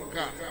of the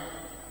car,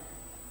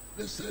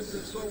 they said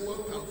they saw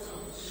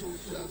 1,000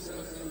 soldiers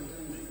standing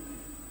with me.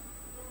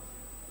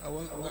 I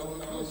was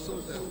not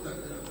soldiers standing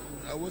with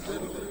me. I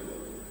wasn't.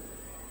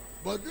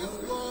 But this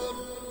God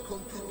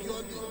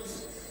configured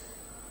it.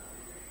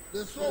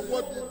 They saw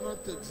what did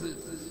not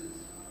exist.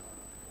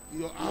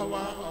 Your hour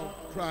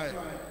of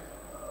trial,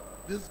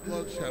 this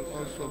God shall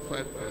also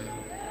fight for you.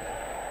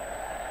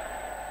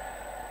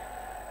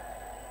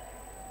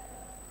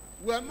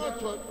 We are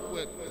not what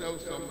we tell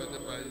somebody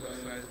by your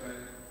side.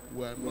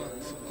 We are not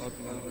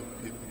ordinary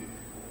people.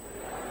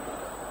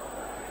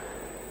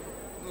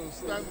 No,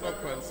 stand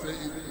up and say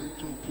it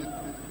to two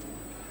people.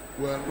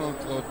 We are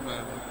not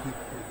ordinary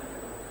people.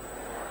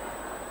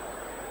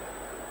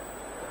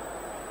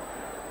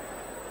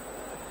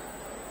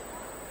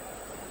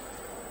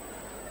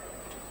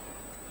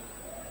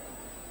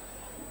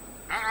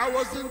 I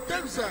was in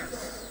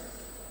Texas,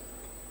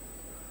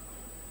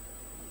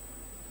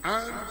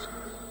 and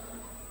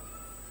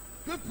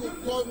people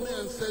called me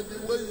and said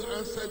the way you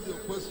answered your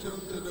question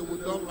today, we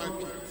don't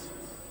like it,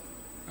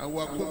 and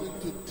we're coming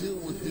to deal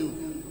with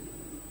you.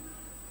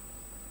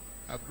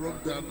 I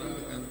broke down and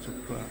began to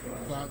cry.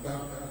 Father,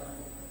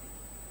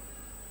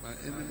 my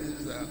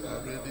enemies are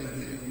already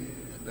here,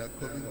 and they're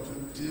coming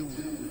to deal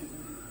with me.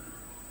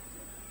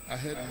 I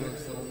heard God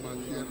say, "Uma,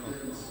 fear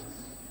not,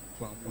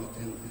 for I'm with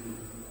you."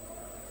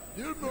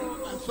 Do you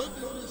know, I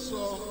suddenly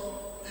saw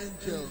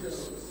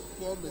angels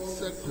form a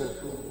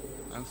circle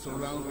and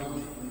surround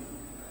me.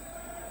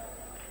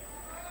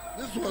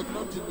 This was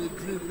not in a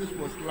dream, this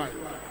was life.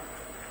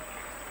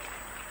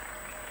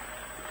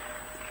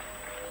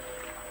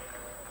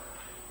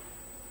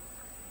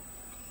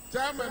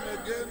 Time and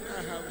again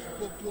I have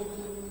spoken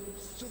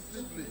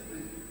stupidly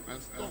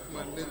and stuck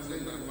my legs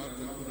in my mouth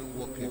and couldn't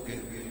walk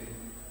again.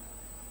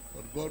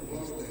 But God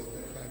was there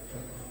to fight for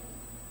me.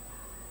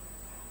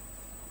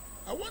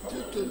 I want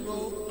you to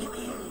know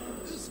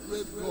this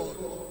great God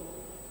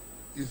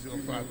is your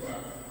Father.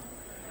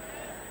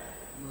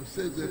 No,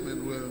 say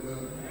amen well.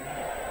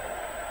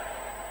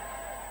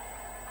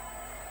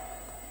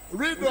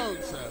 Read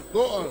on, sir.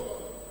 Go on.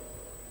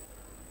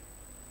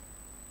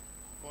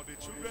 For the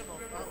children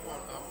of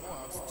Ammon and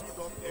Moab stood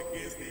up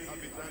against the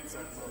inhabitants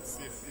of Mount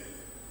Seir,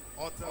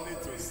 utterly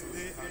to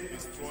slay and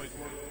destroy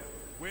them.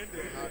 When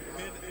they had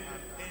made an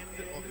end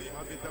of the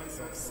inhabitants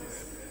of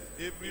Seir,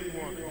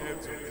 everyone had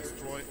to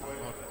destroy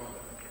another.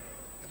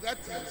 That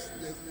is,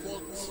 they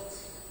fought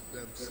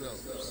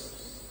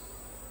themselves.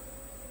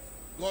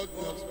 God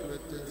just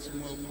created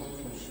small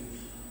confusion.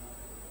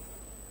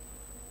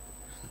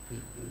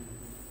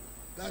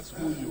 That's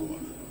who you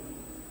are.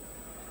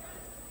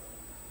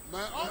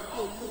 My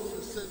uncle used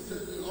to say to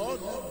me, all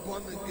these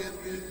born again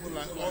people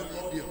are all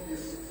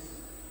idiots.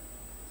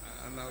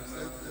 And I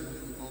said to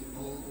him,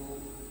 Uncle,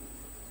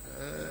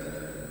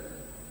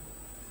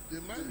 the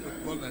man you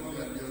call an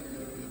idiot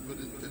is a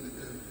very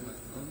intelligent man.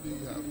 Only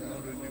you have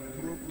already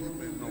proved him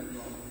enough.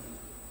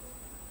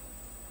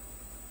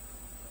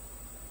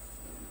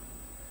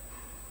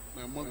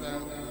 My mother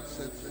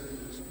said to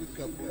me, speak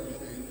up of your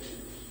age.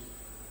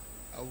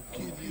 I will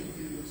kill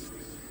you.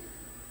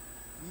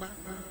 Man,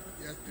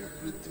 you are too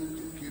pretty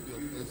to kill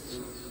your first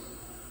son.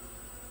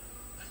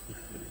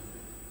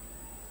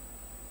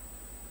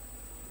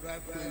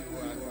 Right where you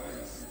are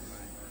this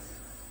night.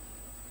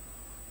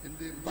 In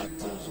the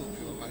battles of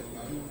your life,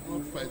 you will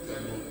not fight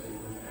alone.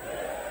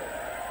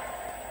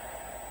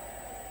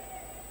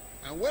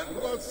 And when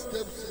God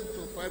steps in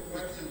to fight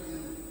with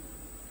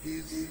you,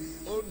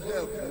 his own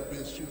help will be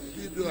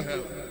superior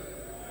help.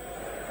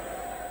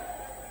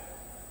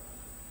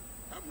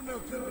 How many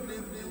of you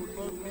believe you will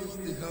not miss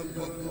the help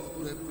of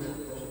this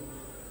great God?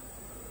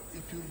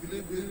 If you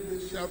believe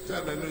it, shout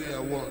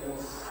hallelujah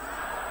once.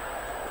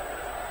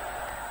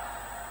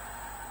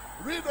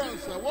 Read on,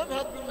 sir. What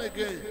happened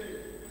again?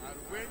 And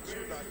when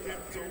Judah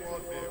came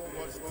toward the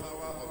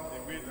watchtower of the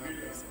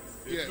wilderness,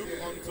 they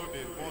looked unto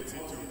the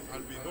multitude,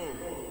 and behold,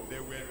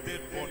 there were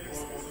dead bodies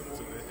fallen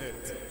to the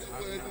earth.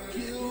 They were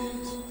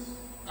killed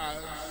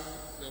as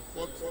they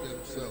fought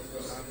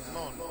themselves. And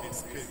none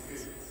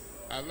escaped.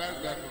 I like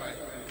that line.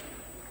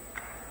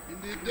 In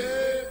the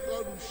day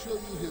God will show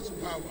you his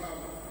power,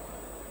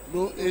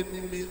 no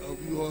enemy of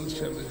yours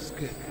shall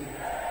escape.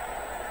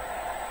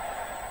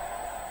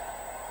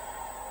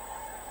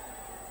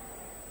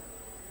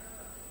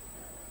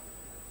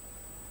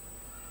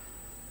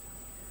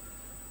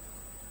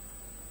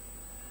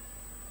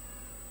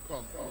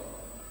 Come.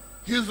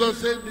 Jesus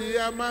said,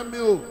 I'm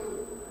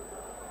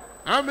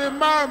a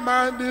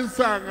mama, this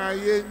song I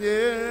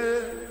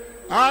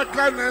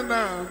can't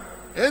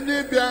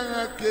any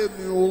bianga came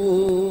you.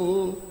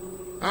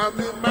 I'm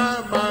a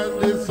mama,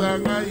 this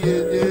song I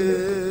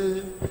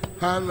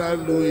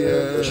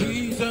hallelujah.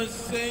 Jesus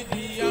said,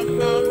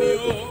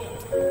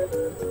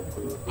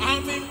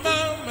 I'm a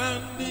mama,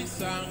 this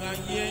song I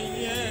can't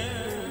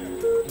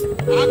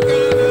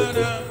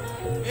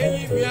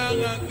any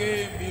bianga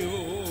came you.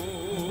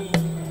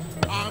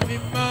 I'm a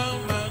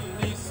mama,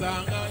 this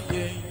song I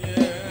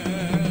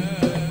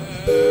Jesus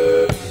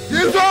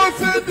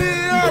said,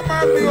 I'm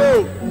a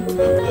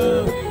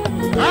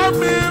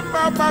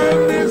mama,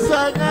 this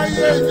song I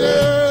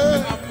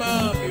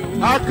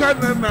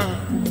can't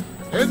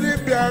any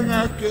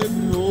bianga came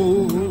you.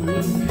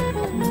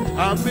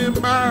 I'm a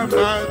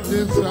mama,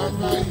 this song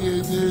I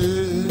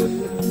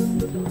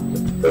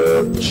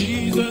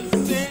Jesus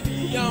said,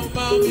 I'm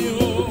a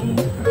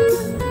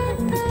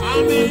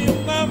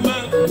mama,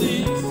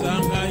 this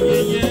song I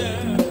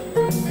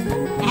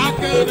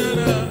can't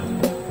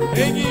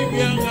any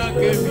bianga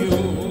came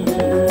you.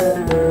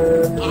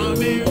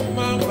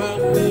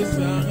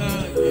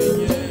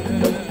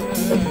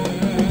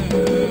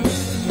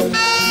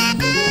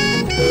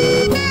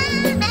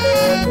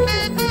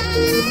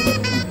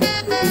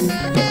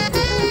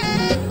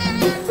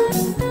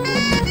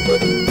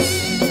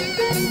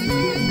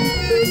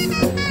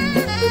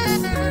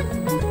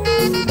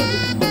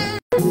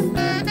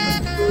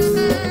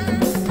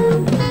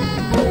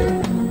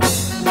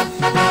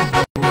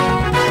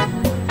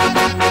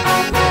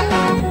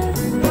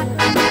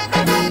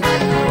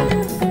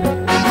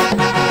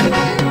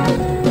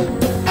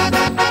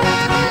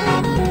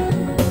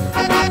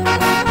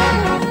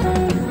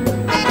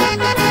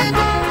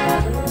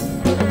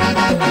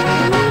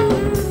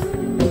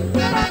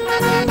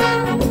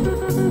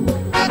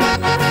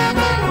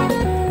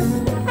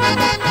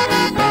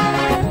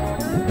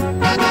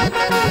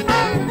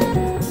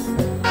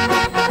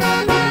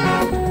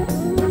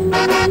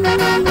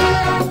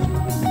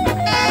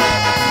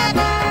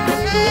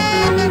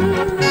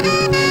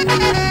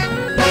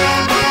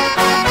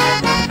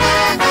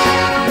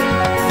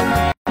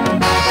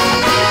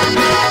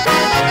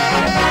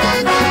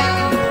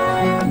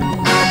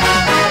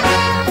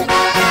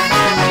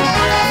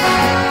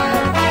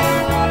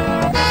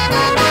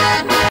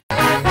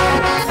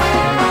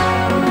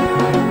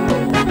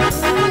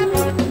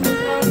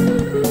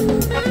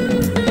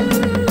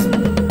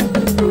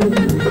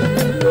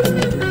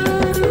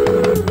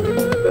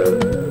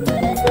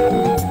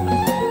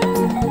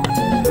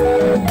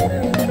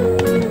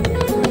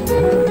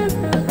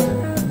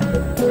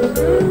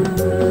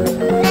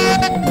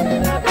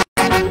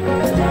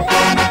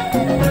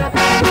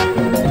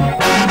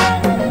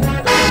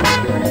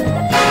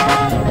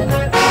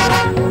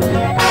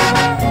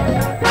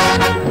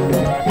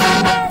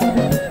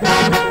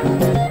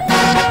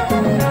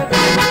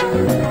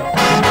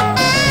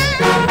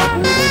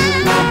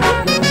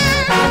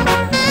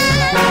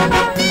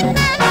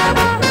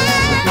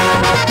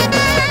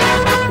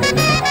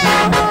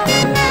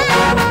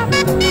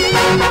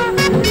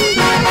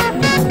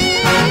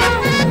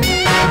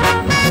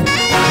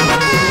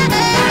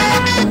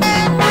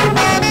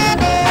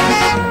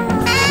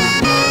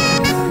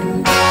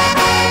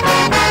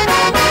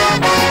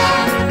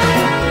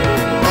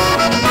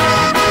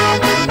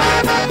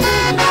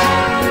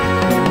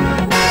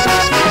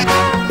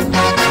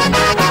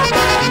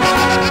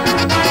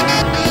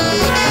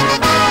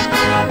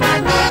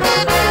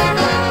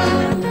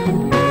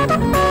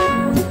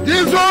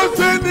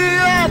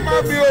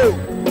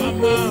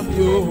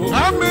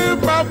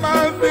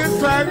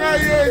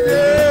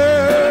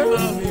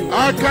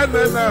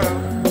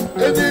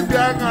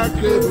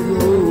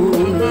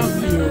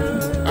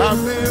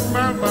 I'm a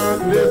mama,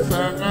 this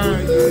song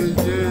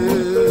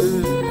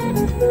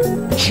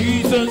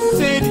Jesus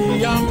said,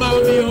 I'm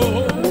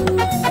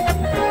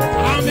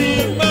a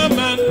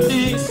mama,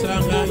 this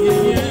song I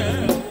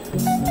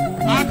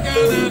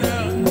can't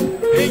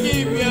any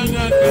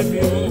bianga came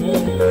you.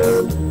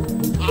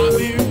 I'm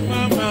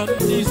a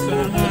mama.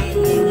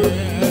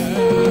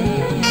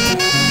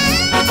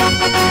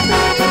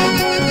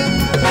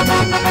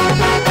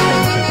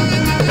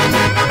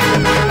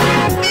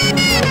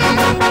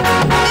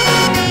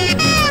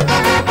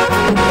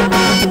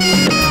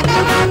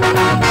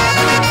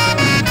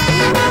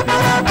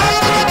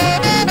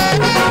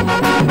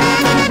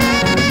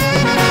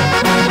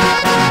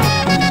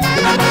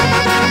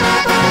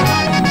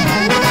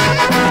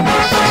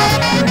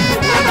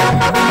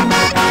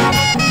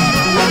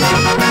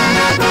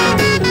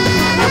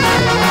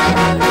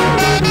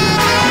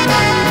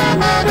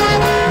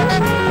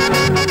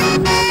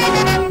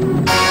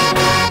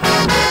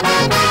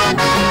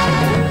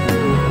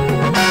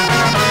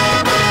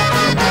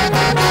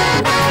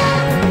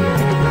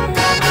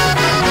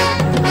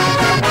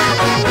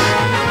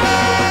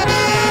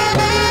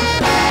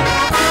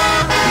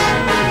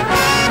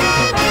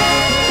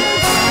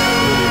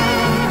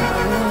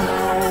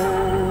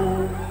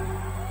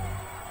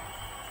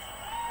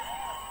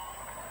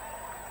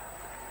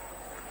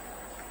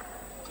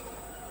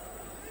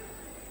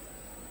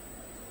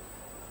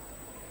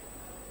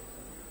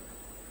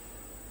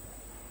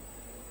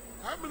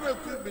 many of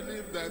you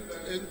believe that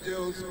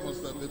angels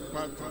must have been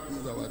part of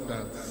this our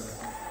dance?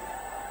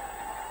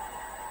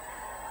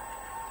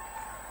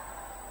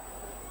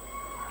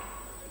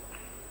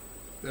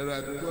 There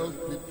are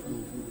 12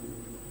 people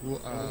who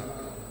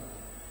are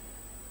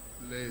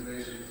led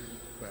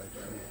by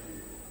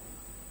fear.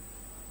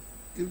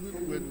 Even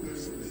when they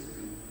sleep,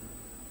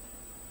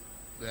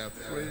 they are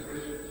afraid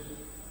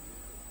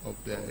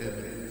of their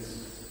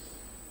enemies.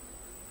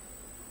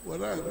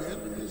 Whereas the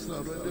enemies are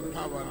already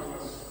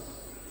powerless,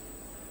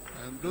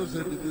 and those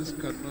enemies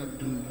cannot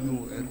do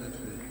you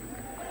anything.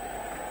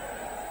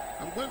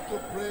 I'm going to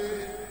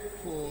pray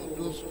for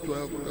those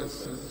 12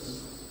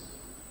 persons,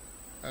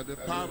 and the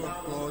power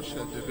of God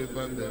shall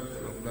deliver them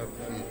from that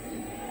fear.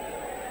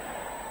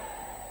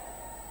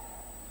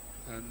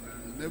 And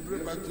in every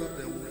battle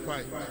they will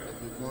fight, they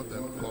will be more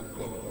than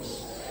conquerors.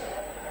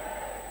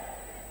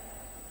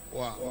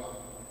 Wow.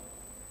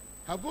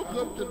 Have we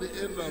come to the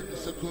end of the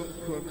second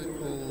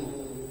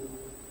chronicle?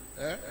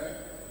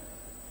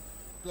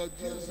 Because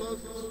Jesus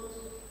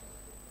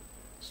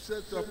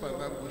set up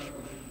an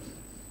ambushment,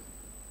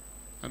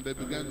 and they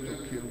began to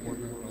kill one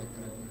another.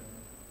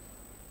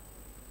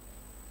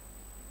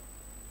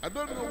 I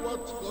don't know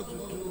what God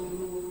will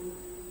do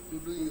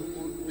during your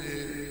own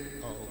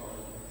day of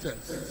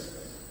test.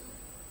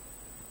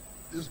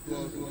 This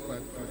God will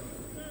fight for you.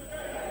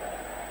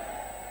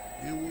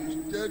 He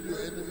will tell your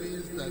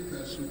enemies that he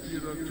is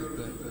superior to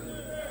them.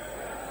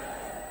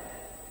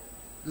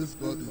 This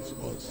God is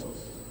awesome.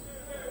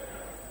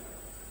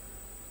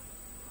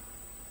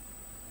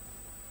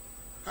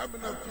 How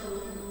many of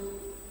you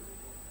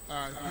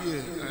are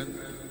here and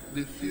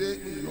the fear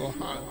in your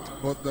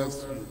heart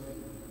bothers you,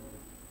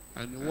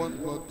 and you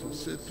want God to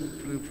set you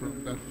free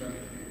from that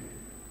fear?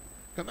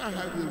 Can I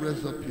have you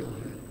raise up your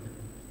hand?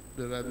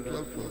 There are 12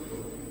 of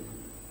you.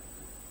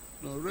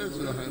 No, raise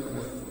your hand.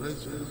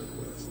 Raise your hand.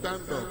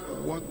 Stand up.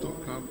 You want to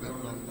come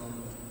and not.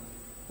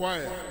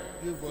 Choir,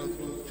 give us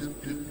 15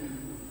 people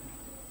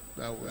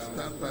that will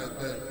stand by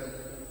them.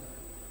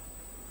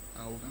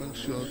 I will make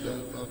sure they are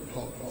not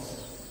hot.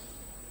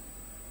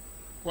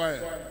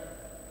 Choir,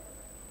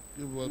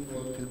 give us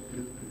 15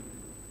 people.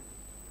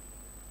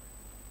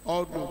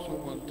 All those who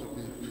want to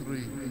be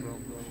free from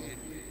fear.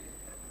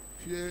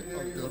 Fear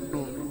of the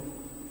unknown.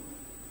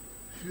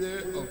 Fear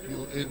of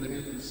your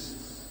enemies.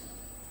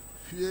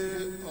 Fear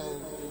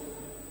of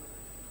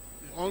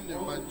the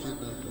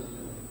unimaginable.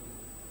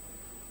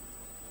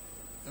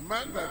 A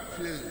man that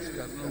fears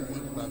cannot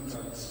win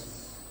battles.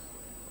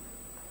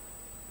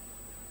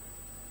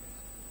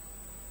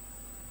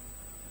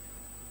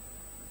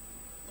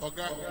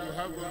 Okay, you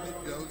have only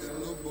girls,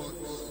 no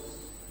boys.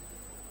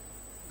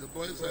 The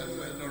boys are a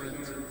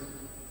minority.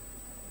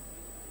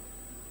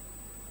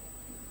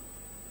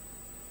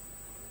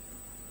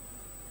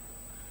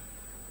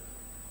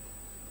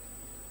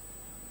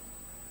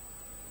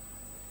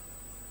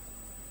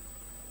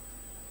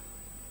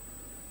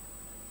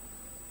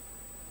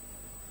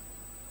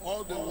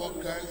 All the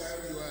workers,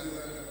 you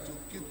are to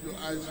keep your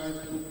eyes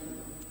open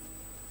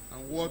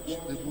and watch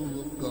the move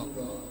of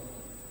God.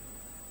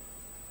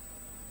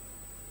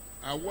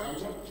 I want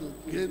you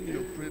to gain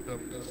your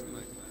freedom this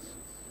night.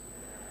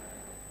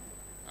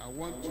 I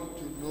want you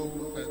to know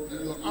that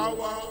in your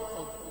hour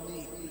of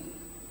need,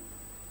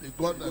 the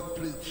God that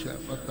preached shall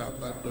not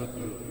abandon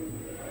you.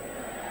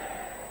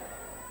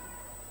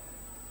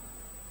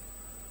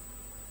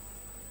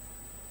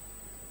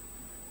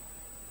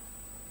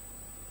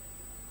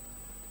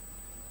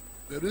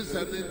 There is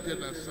an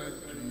angel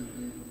assigned to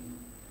you,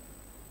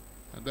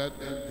 and that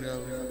angel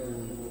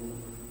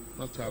will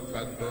not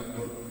abandon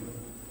you.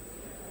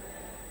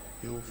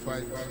 He will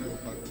fight your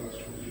battles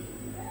for you.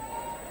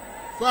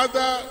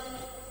 Father,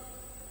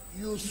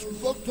 you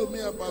spoke to me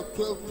about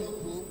 12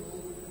 people,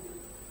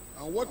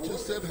 and what you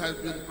said has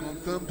been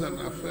confirmed and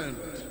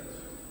affirmed.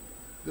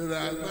 There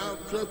are now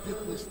 12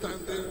 people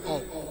standing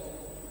up,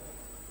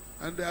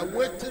 and they are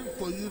waiting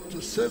for you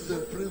to set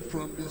them free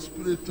from the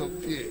spirit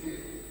of fear.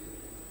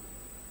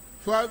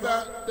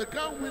 Father, they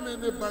can't win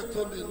any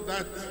battle in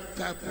that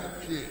type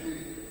of fear,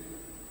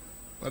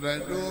 but I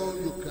know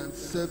you can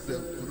set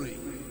them free.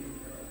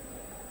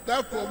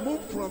 Therefore,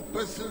 move from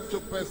person to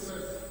person,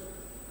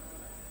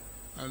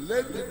 and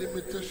let the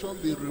limitation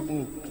be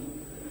removed.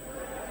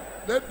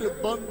 Let the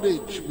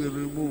bondage be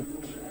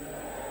removed.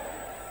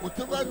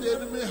 Whatever the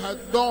enemy has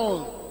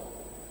done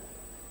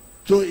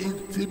to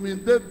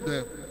intimidate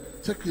them,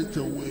 take it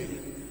away.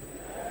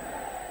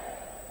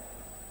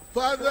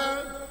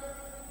 Father,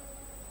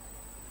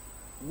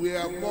 we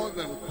are more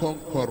than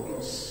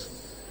conquerors.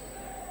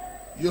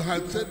 You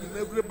have said in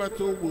every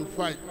battle we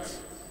fight,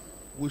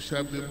 we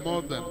shall be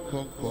more than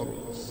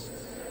conquerors.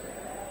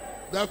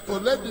 Therefore,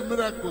 let the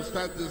miracle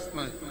start this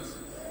night.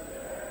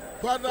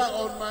 Father,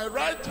 on my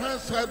right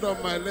hand side,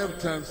 on my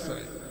left hand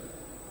side,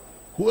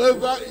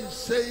 whoever is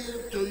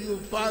saying to you,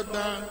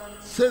 Father,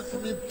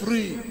 set me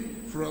free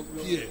from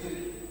fear,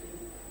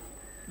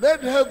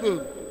 let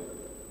heaven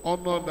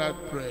honor that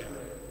prayer.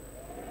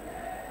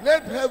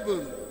 Let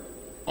heaven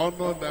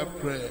honor that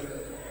prayer.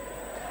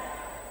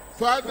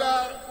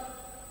 Father,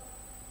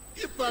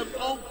 If an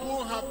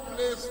uncle had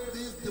placed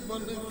this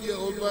demonic fear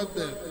over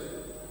them,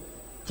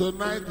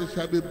 tonight it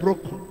shall be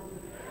broken.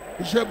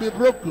 It shall be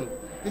broken.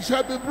 It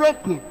shall be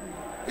broken.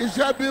 It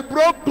shall be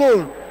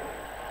broken.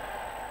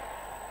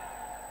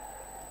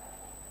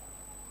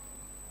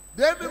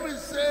 The enemy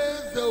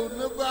says they will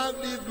never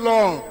live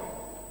long,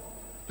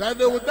 that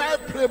they will die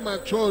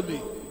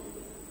prematurely.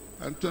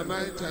 And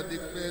tonight I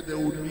declare they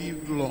will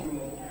live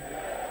long.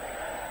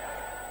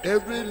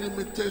 Every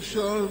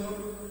limitation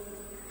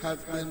has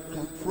been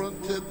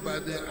confronted by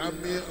the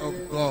army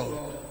of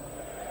God.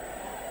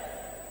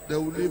 They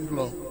will live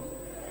long.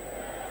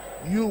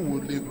 You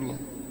will live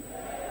long.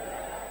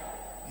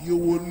 You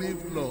will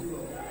live long.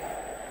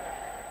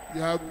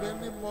 You have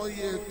many more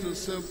years to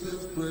serve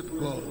this great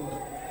God,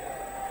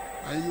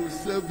 and you will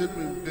serve him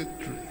in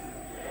victory.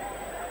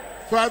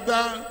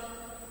 Father,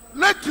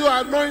 let your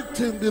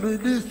anointing be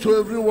released to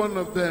every one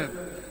of them,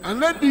 and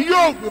let the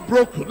yoke be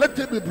broken. Let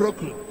it be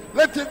broken.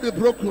 Let it be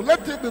broken.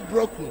 Let it be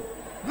broken.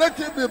 Let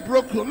it be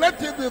broken.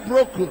 Let it be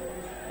broken.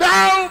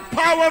 Thou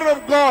power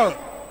of God,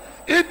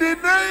 in the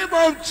name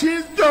of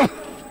Jesus.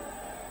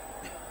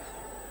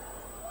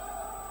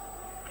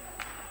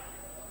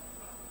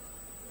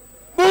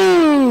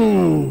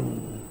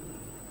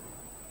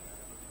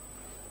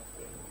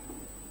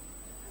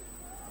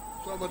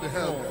 Somebody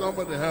help.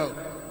 Somebody help.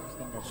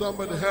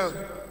 Somebody help.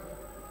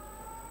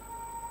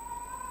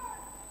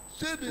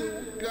 See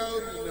the girl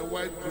in the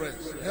white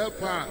dress. Help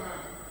her.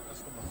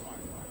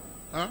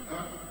 Huh?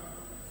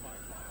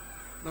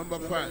 Number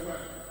 5.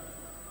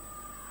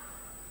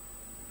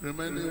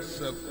 Remaining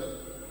 7.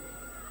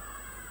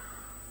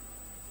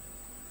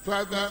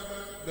 Father,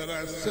 there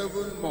are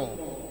 7 more.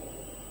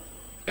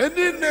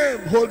 Any name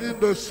holding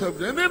those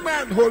 7, any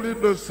man holding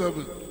those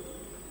 7,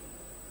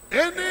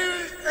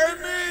 any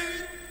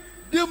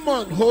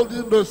demon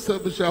holding those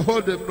 7 shall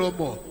hold them no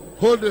more.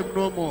 Hold them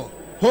no more.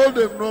 Hold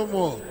them no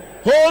more.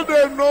 Hold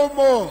them no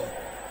more.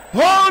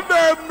 Hold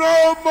them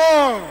no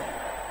more.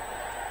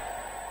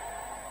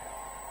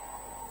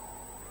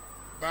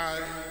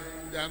 By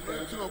the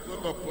anointing of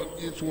God upon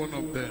each one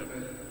of them,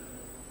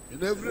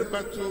 in every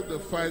battle they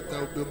fight, there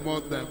will be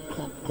more than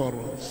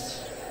conquerors.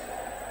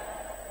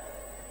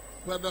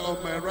 Father,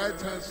 on my right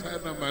hand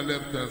side and my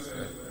left hand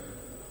side,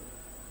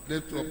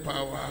 let your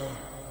power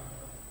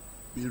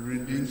be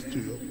released to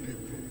your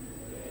people.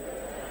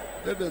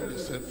 Let them be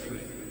set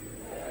free.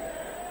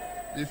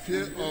 The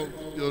fear of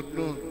the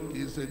unknown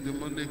is a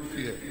demonic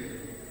fear.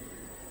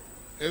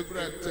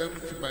 Every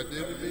attempt by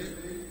the enemy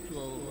to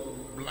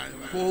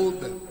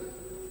blindfold them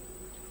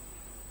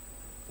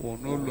will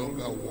no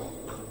longer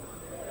work.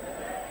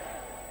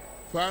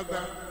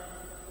 Father,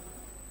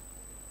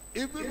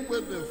 even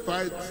when they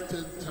fight 10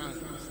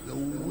 times, they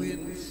will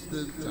win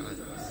 10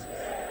 times.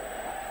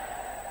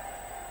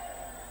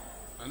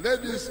 And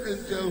let this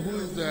angel, who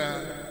is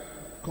their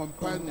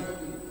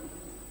companion,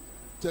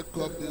 take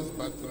up this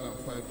battle and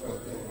fight for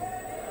them.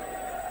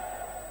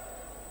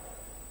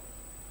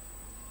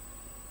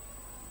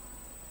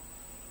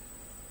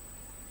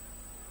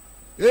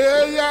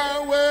 Hey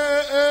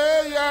Yahweh,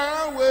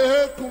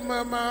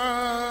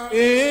 kumama.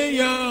 Hey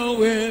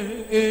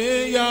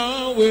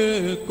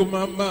Yahweh,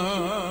 kumama.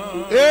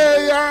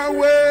 Hey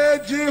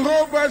Yahweh,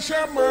 Jehovah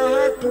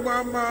Shammah,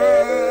 kumama.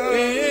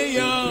 Hey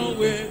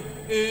Yahweh,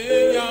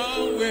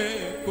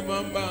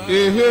 kumama.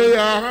 Hey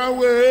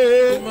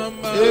Yahweh,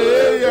 Kumama.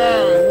 Hey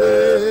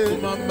Yahweh,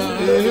 Kumama.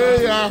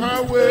 Hey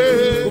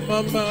Yahweh,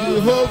 Kumama.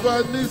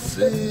 Jehovah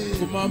Nissi,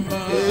 Kumama.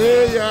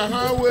 Hey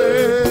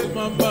Yahweh,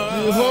 Kumama.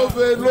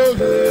 Jehovah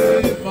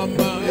Elohim,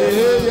 Kumama.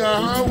 Hey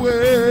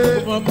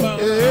Yahweh, Kumama.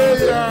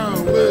 Hey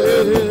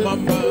Yahweh,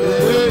 Kumama.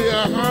 Hey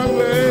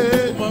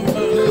Yahweh, Kumama.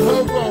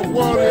 Jehovah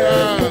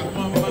Warrior,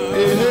 Kumama.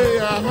 Hey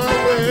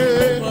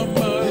Yahweh,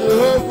 Kumama.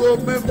 Jehovah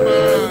Member,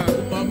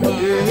 Kumama.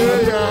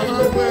 Hey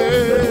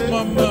Yahweh,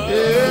 Kumama.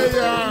 Hey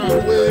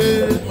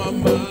Yahweh.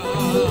 Kumama.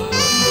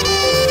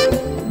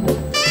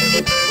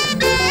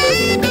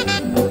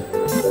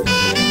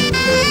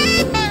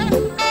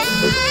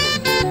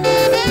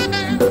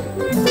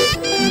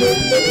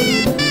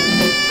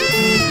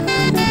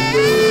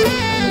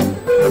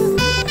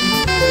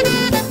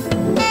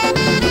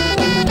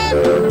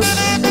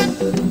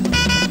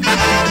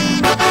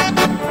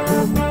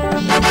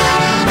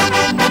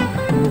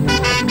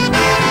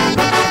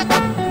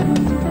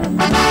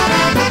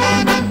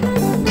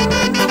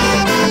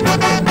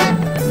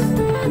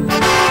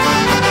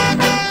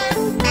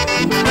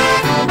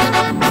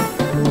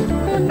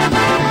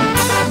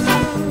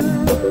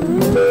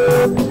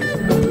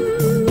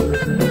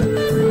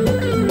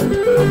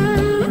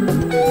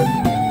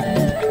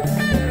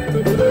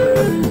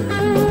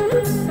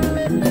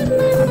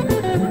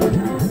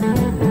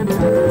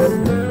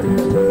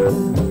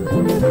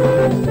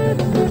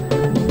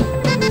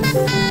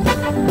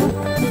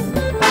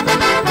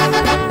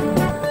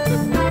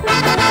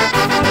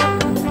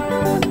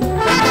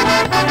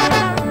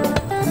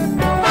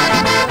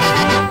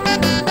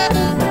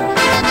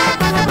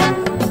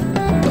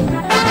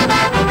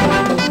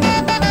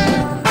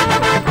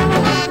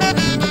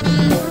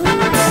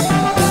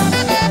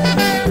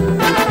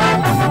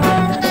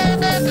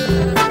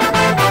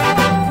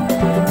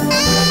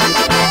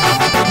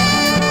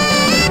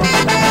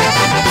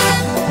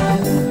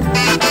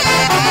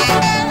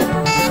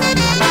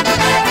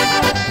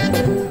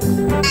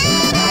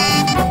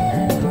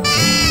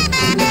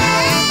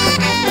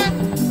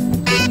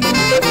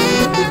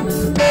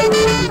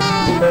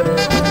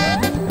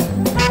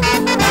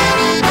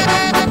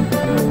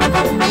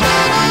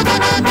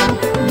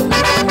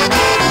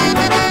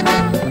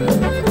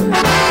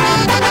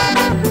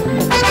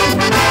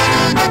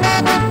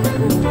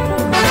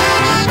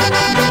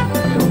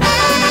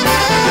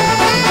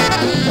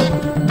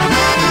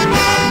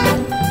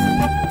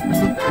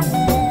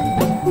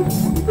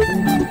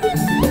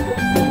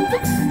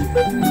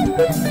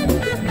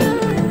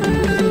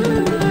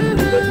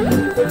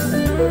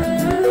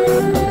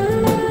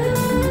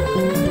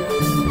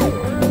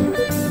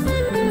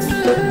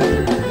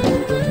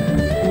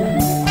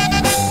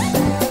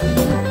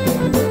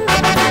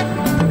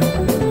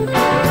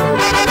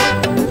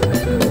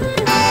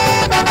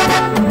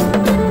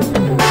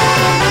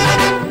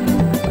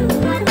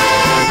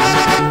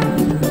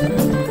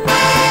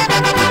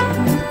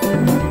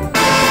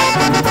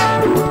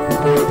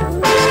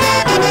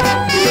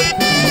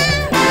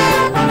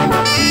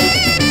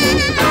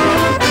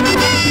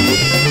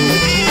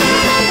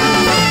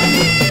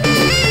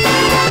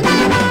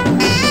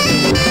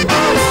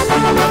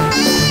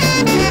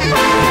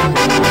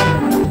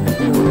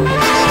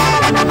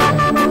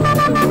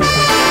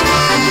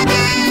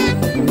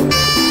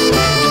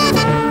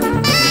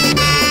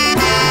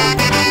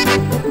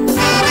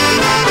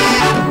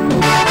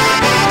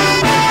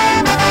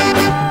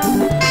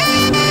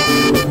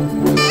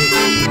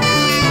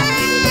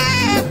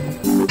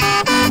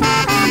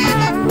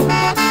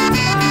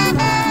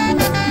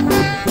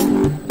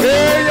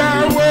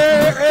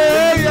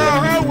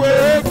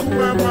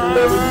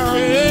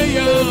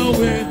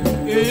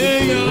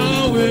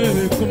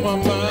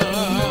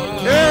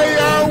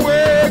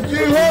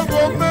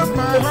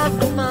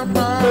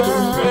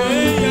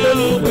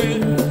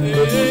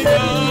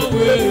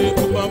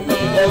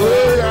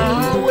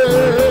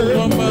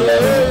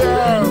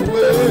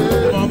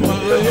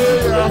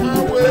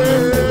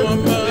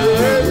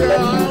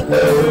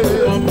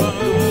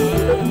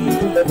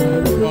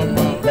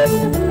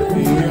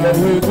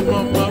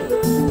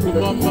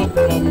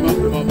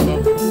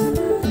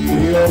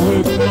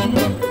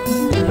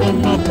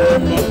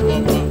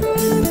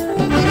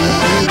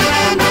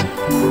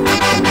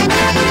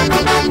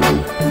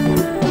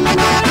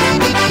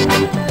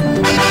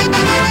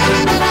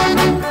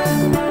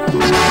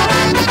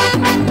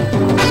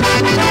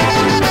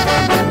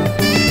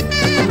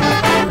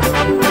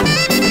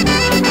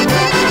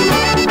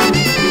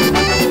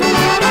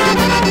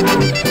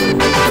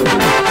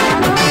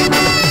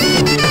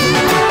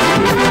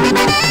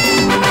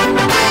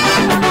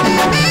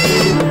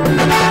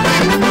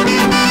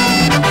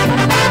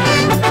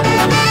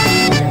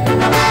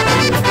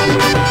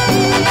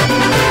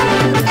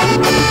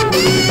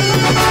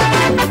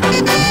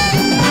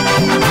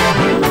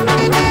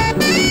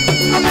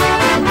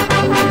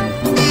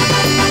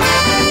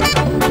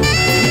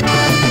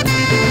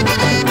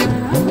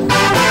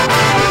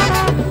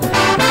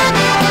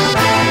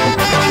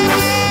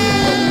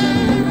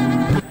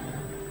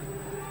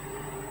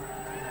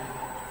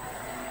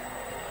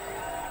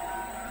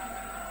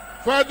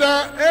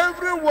 Father,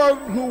 everyone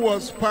who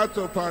was part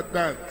of our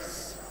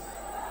dance,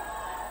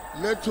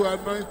 let your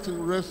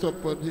anointing rest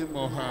upon him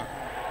or her.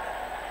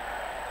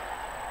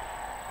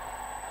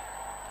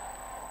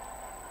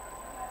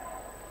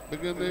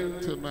 Beginning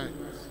tonight,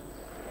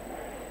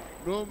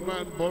 no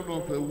man born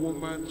of a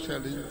woman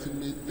shall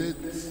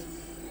intimidate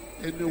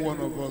any one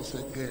of us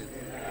again.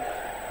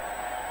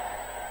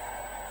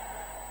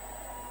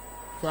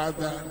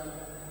 Father,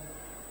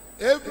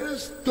 every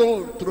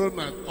stone thrown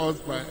at us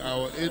by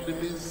our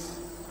enemies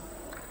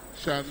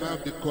shall now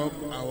become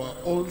our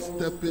own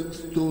stepping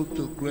stone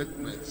to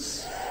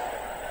greatness.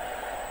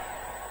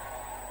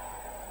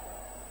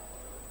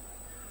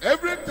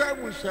 Every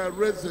time we shall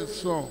raise a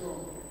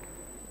song,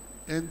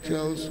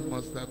 angels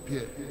must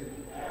appear,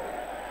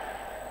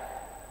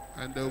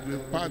 and they will be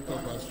part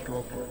of our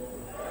struggle.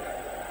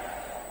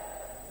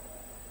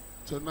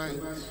 Tonight,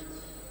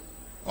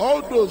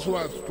 all those who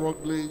are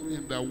struggling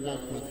in their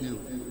walk with you,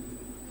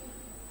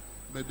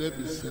 may they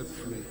be set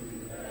free.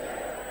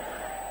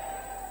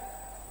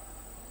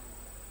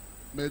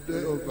 May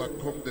they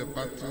overcome the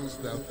battles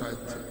they are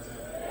fighting.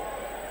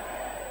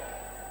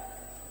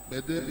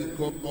 May they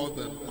become more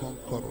than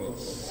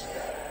conquerors.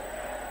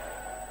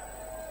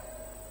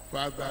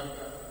 Father,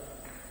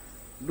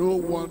 no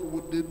one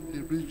within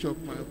the reach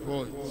of my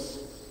voice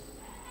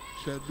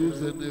shall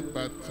lose any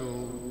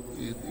battle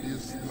in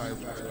this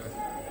lifetime.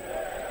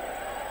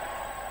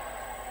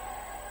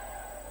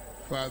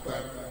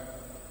 Father,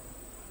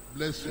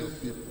 bless your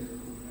people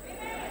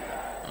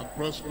and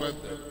prosper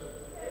them.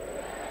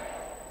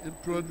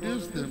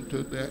 Introduce them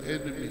to their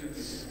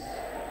enemies.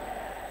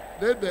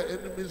 Let their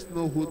enemies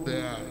know who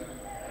they are.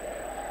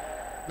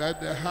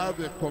 That they have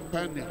a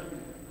companion.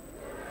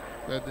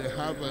 That they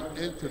have an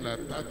angel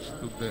attached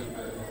to them.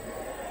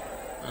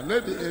 And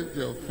let the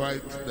angel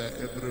fight their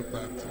every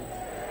battle.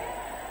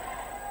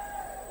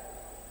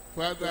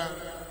 Father,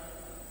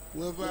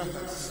 whoever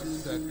has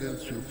sinned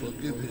against you,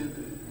 forgive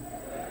him.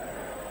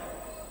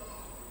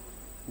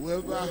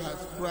 Whoever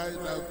has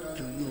cried out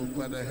to you,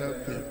 Father,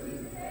 help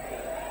him.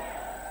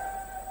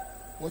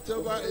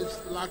 Whatever is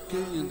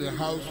lacking in the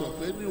house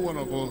of any one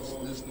of us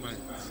this night,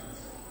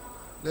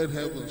 let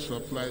heaven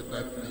supply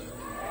that need.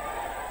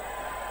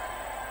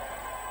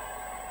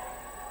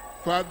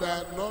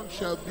 Father, none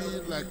shall be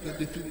like a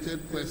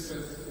defeated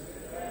person.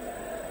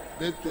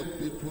 Let your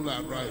people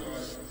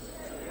arise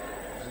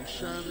and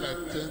shine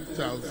like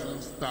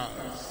 10,000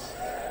 stars.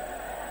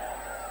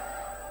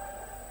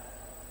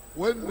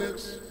 When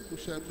next we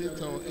shall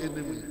meet our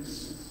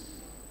enemies,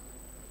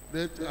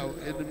 let our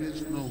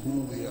enemies know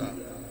who we are.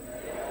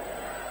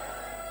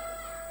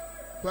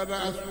 Father,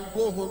 as we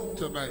go home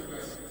tonight,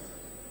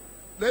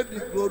 let the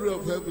glory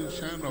of heaven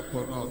shine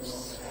upon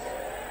us.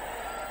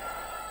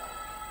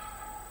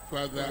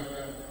 Father,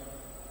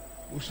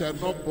 we shall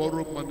not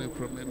borrow money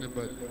from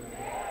anybody.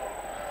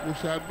 We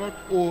shall not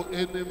owe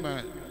any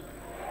man.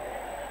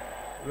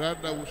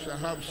 Rather, we shall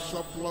have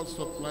surplus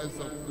supplies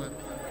of money.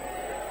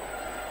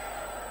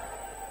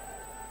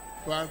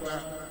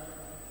 Father,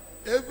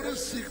 every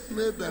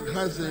sickness that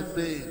has a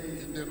name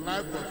in the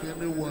life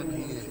of anyone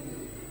here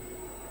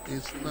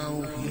is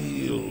now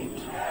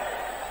healed.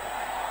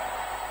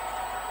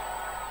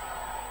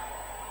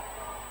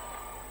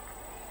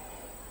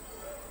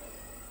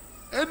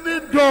 Any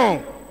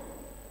door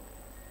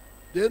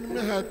the enemy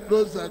has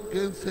closed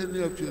against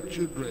any of your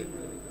children,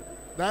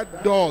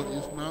 that door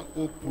is now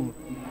open.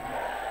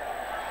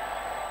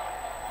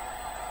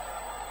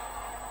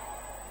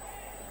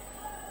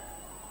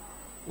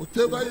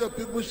 Whatever your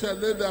people shall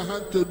lay their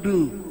hand to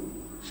do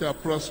shall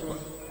prosper,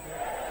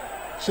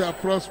 shall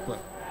prosper,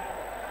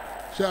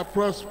 shall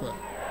prosper,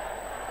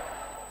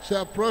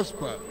 shall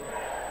prosper.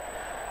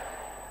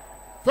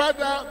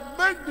 Father,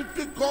 make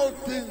difficult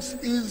things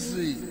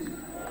easy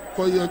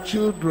for your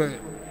children.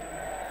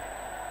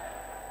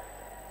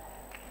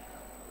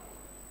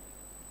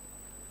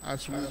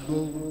 As we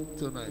go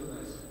tonight,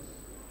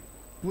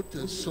 put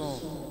a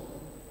song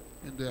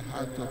in the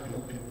heart of your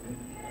people.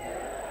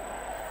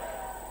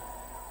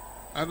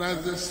 And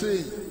as they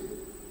sing,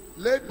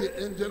 let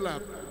the angel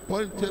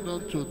appointed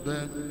unto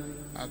them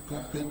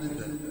accompany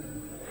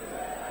them.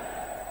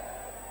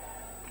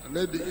 And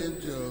let the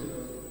angel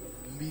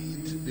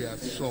lead their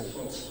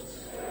assault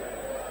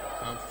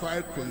and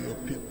fight for your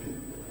people.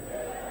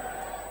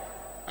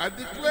 I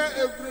declare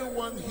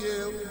everyone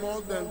here more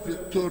than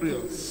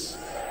victorious.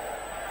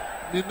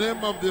 In the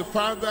name of the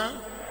Father,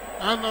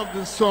 and of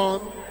the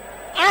Son,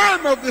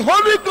 and of the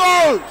Holy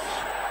Ghost.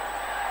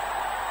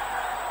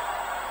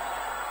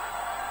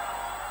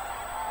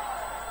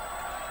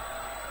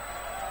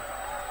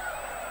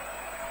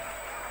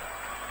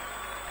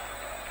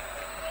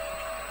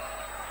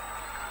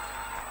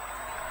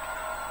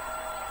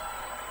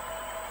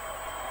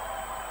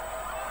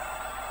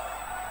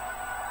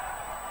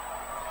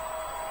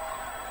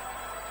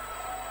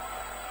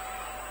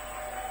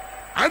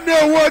 And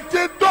they watch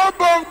it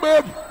double,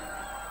 babe.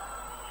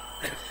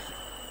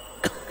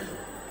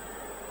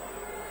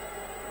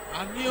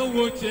 And you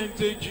watch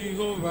it,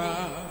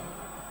 Jehovah.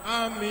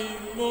 Amen,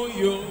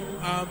 moyo,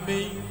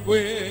 amen, we.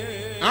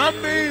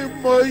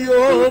 Amen,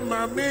 moyo,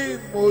 amen,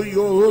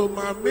 moyo,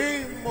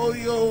 amen,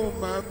 moyo,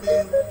 amen,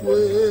 we.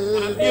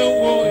 And you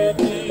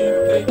watch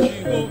it,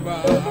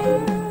 Jehovah.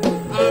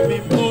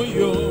 Amen,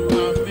 moyo,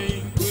 amen,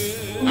 we.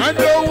 And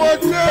you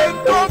watch it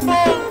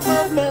double,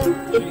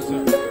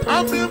 Jesus.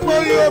 Amen,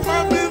 moyo,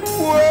 amen,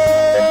 we.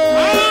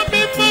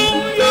 Amen,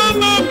 moyo,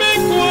 amen,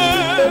 we.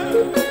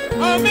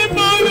 Amen,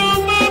 moyo,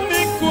 amen,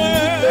 we.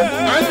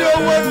 And you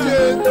watch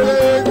it,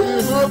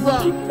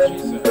 Jehovah.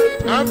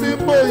 Amen,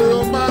 moyo,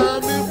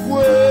 amen,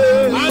 we.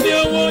 And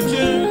you watch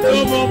it,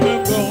 amen,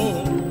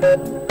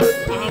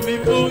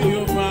 moyo,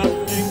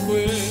 amen,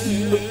 we.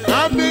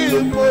 Amen,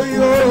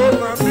 moyo,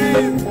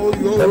 amen,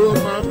 moyo,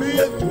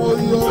 amen,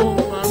 moyo,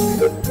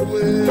 amen,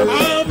 we.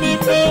 Amen,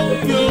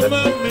 moyo,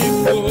 amen,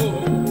 we.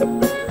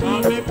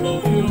 Amen,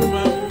 moyo,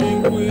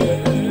 amen, we.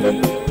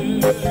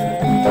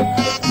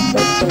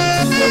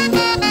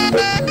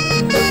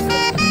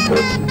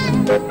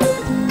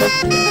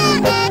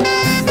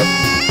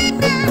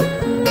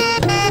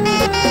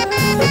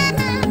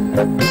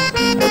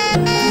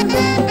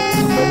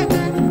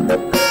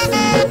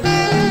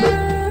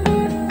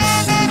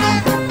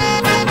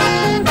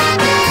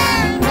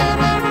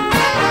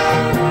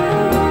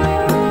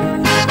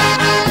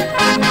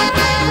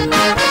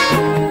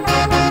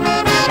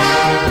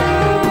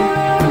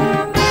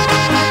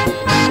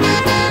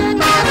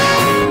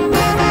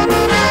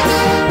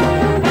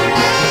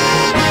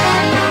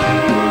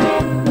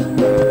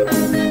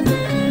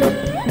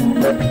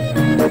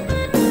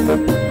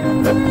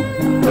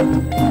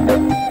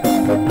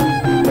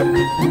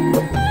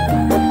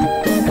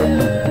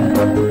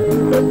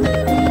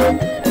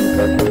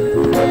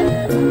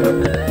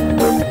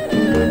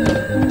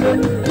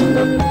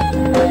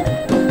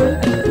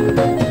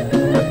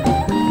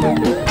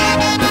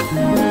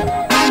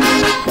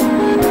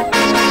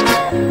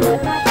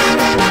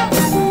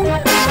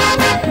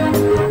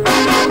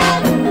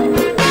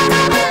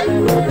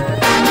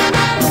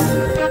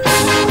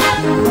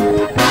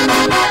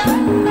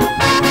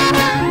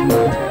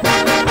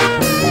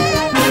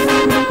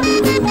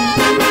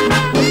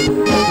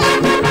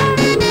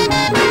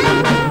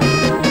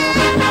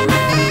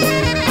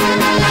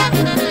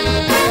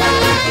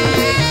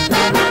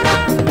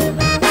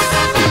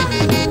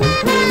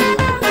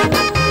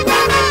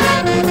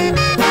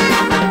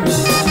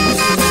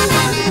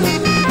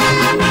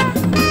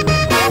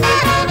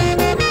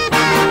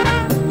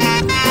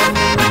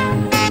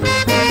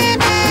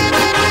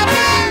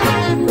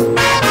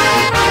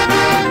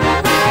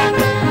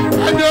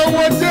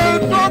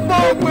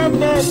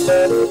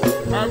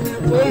 I'm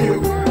before you.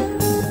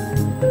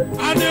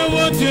 I don't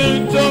want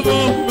you to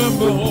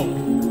remember.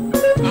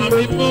 I'm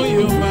before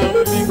you, my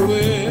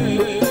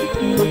way.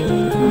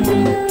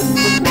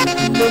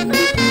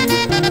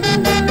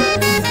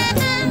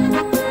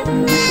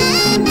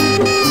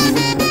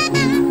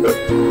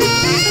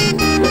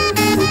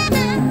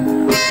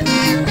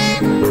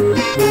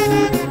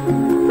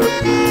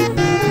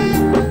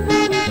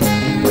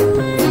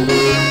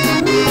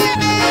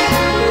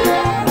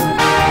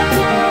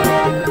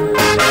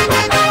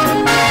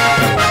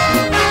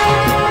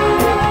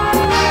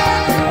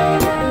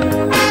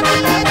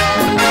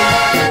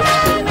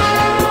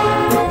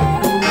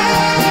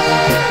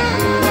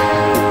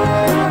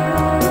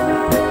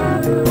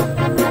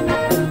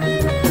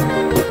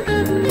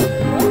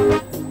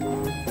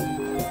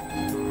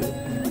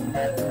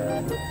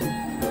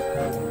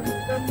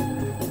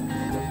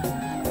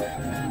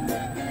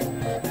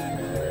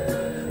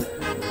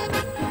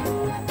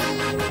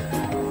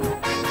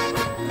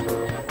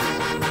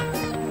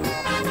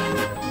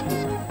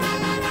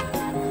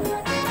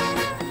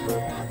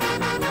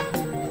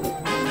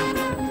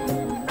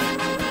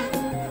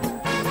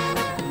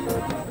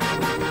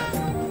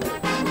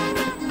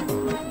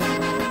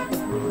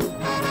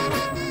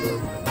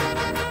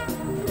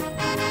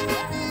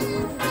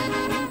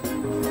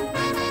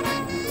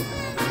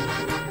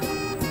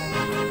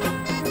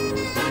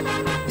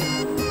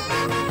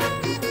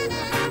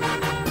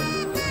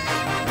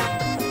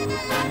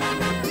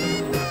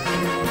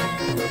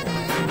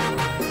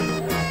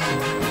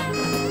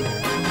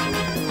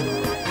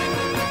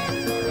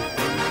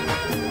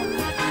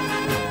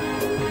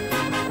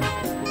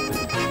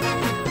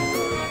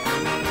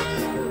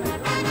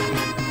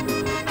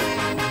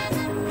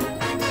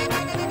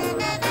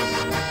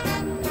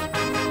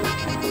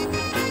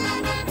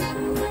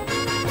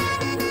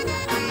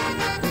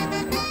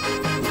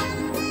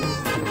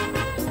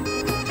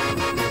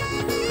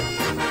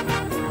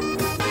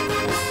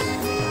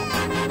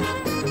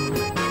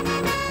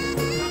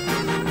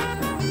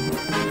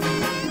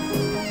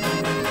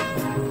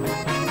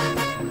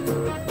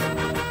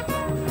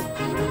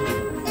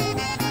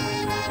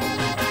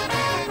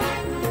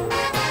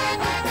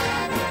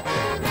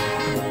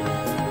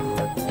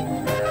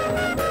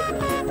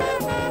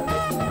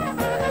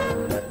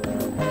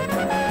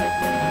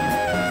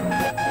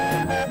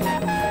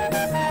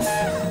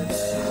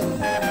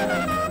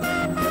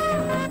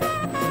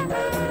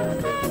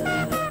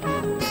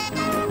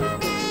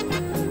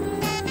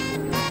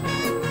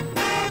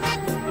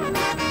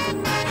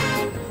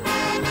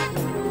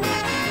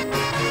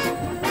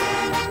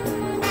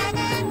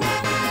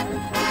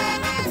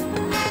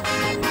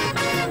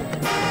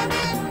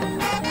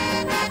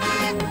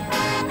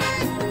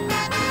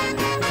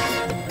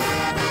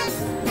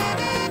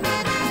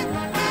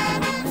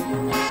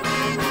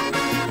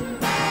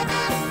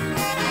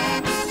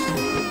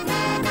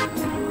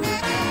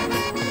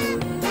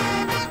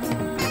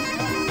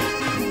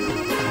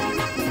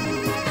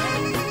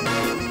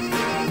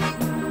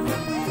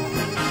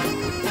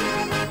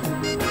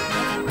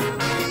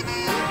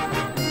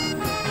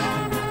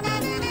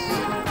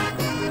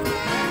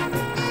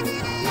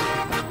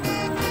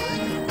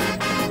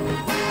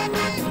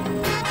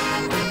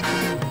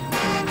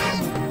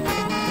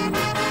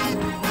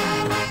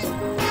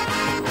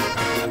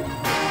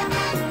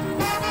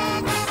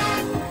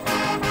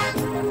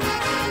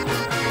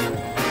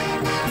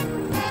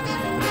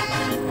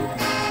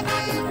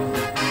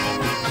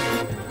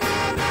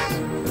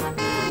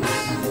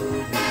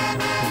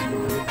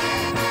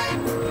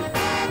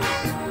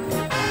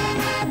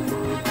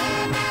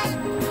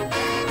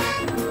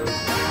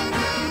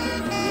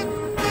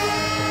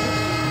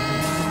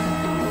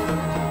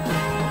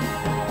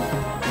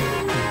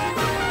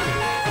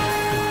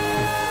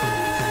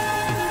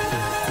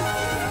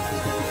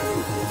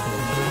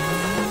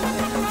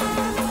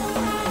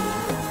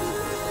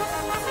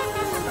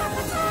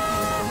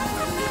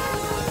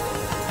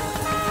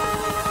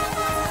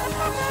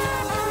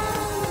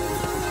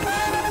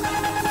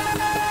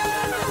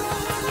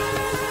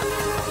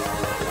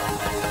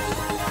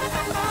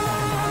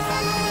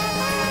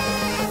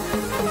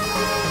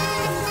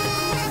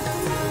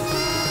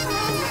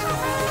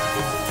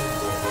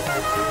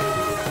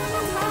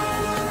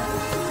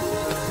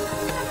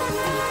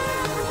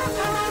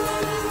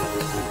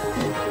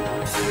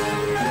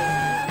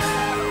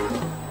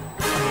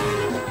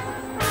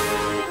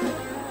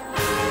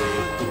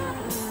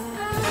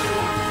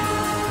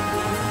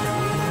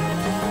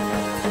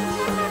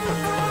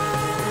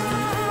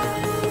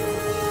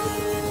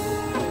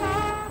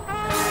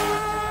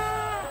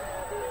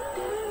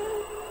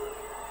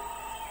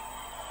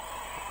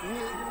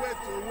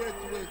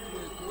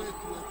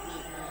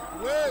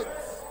 Wait.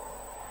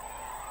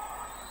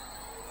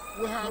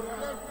 We have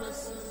 12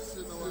 persons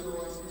in our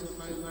house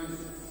tonight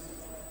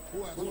who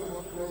are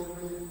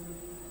suffering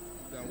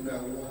the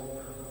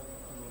war.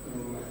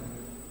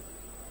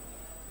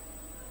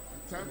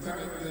 Time and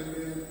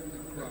again,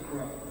 the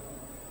crowd.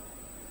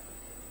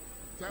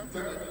 Time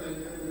and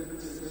again,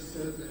 the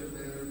sisters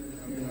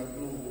and we have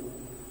no hope.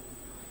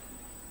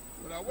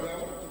 But I want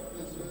to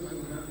place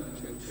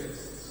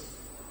chest.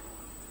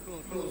 No.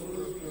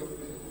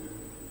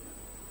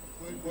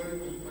 When going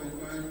to my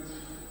mind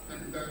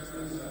and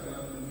darkness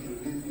around me,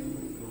 leave you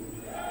alone.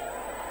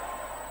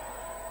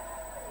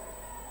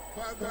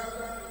 Father,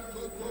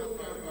 go to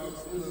about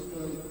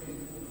 12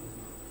 people.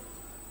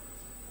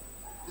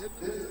 Then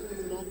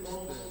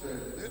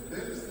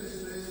this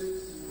is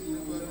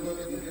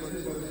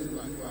anybody's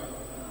life.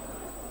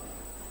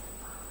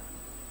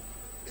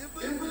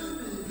 Even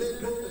the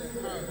people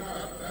they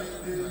have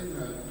pain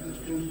and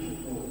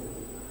before.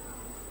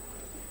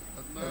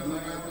 But now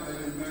I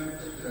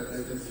remember that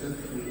they are set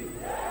free.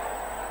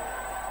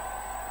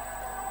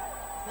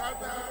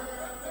 Father,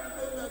 let them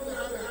know that they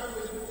have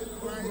a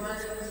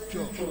right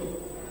future.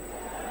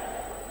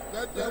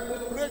 That they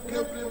will break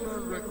every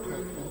known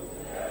record.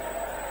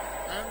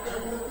 And they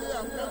will be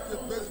among the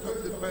best of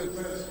the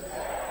best.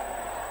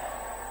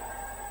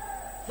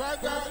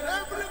 Father,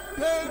 every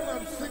pain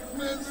of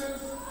sickness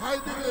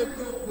hiding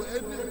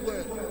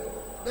anywhere,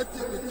 let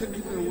it be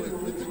taken away,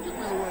 be taken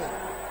away,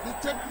 be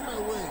taken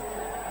away,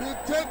 be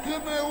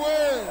taken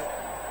away.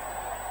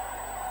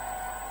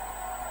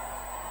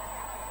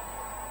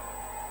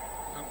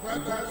 And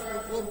Father, as we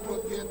go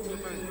forget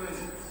tonight,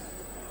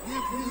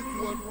 give each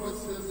one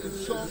person a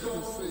song to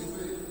sing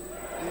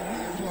in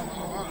his or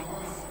her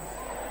heart.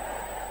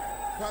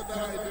 Father,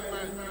 I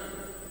demand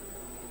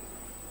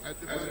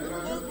the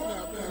month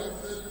of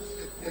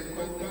a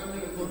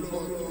companion for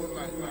your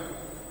life.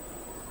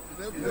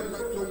 In every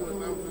matter will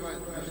not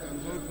fight, I shall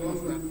not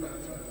lose that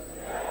battle.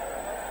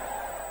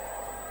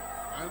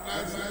 And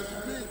as I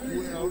speak, we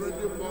are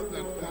already more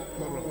than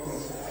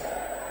conquerors.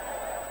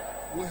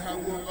 We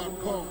have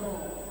overcome.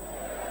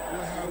 We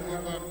have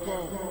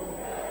overcome.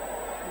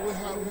 We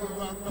have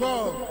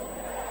overcome.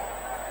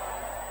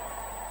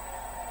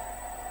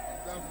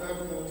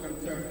 Therefore, can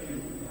thank you.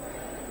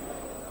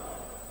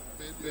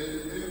 The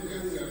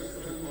angels have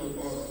strengthened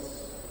us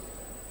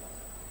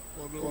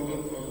for the Lord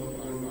of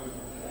our life.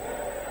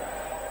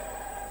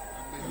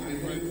 And may He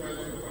fight for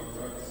our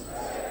practices.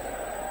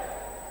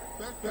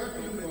 Thank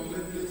you for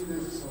making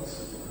this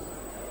possible.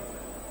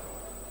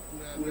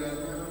 We are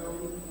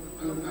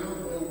now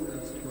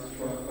always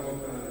for our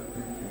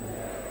people.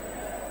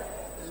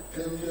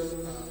 Angels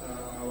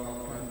are our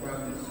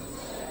companions.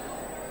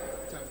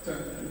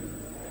 Thank you.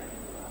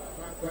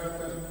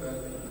 Father,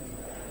 thank you.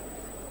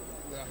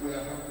 We are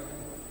happy.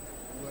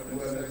 We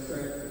are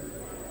excited.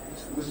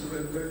 We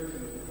celebrate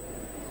you.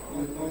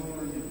 We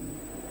honor you.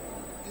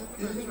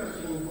 Even as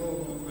we go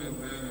home, we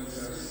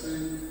shall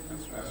sing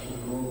as we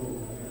go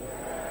home.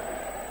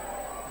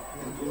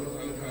 Because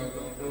we have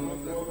done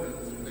more than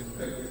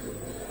expected.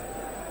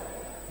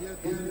 Hear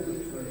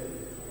this prayer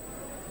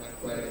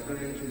by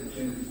praying to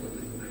Jesus for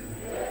the name.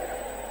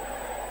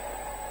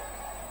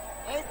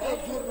 All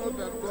those who know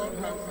that God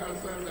has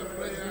answered the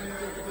prayer and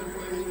taken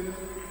away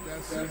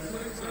their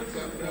sickness and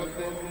their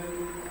problem,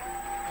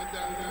 and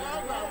the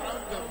crowd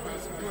around them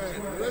has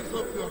prayed. Raise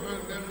up your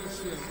hand, let me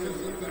see, and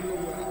raise it very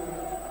well.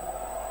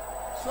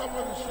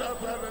 Somebody shout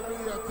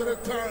hallelujah 3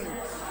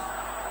 times.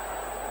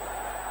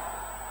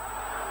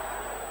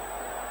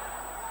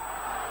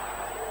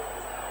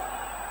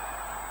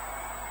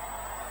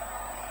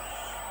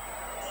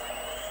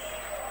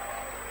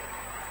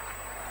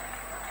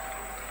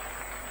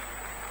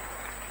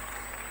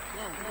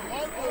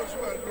 All those who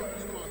are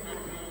looking for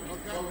help,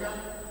 okay?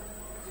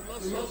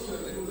 You know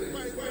something?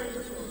 Why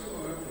is for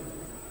help?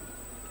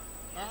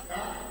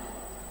 Huh?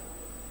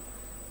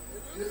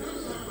 You know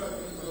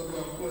somebody is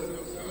overboard,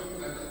 something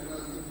like that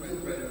was my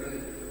friend.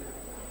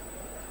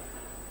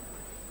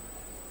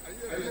 Are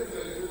you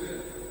there?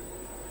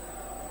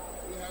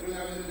 We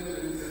have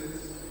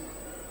evidence.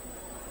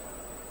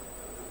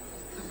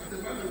 It's the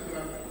man of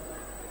God.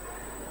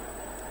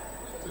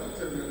 Don't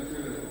tell me.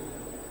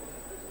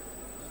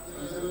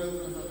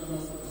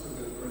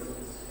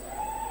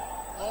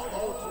 All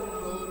those who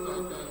know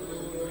that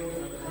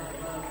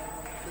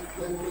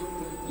they will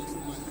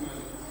this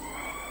night.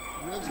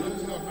 Raise up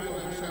your hand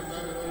and shout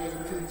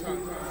hallelujah 2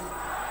 times.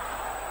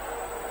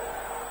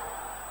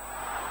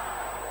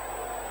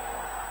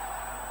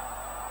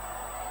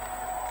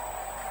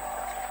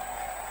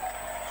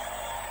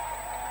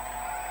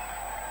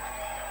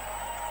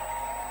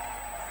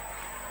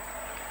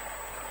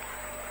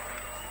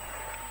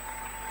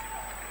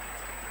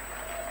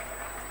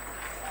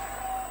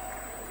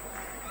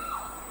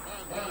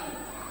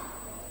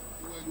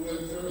 You were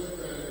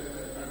just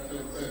at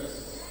your best.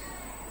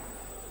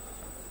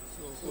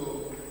 So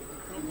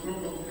you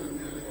come up with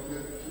nearly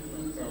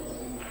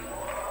 2,000.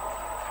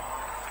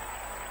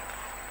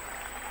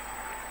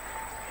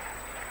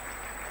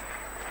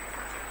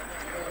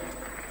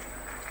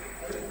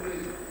 I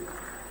pray.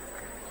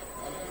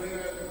 Our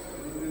prayer is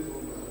already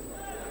over.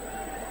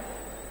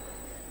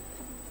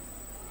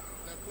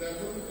 They are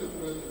going to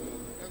pray to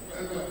God.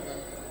 Ever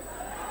happen.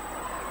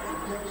 We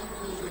come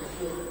to the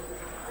show.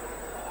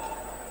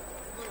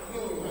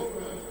 No,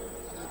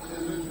 it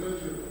is a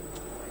treasure.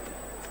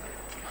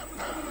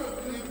 I'm not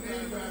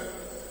thinking that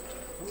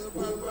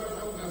whoever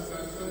has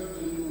assigned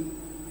to you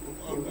will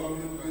come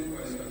by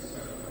your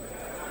side.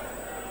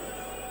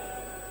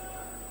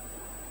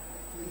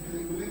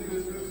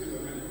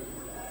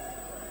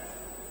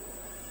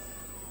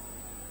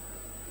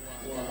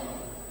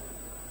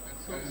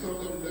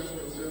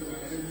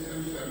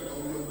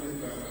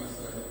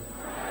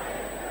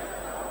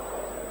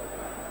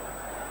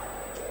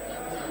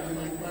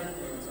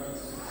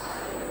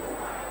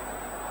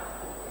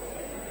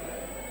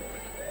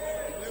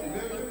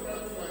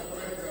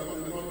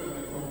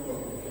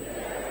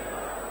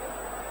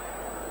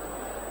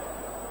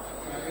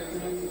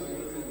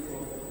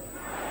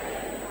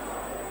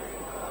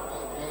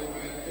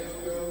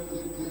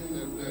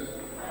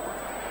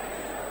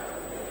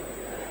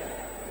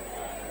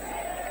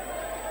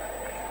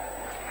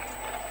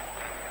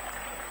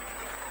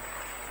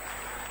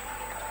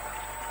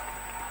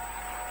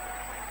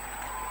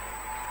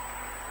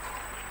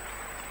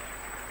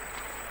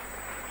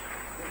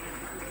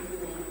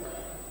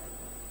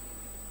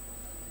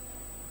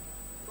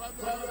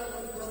 Father,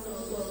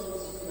 promise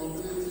us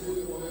mobility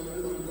for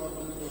every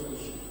government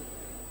solution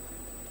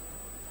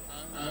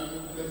and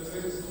the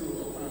place to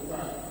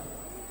occupy.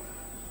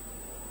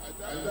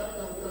 I don't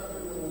know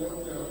what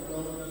they have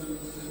done to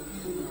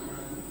secure my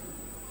hand.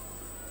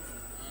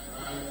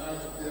 I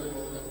ask them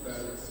all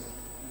that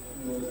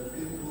your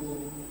people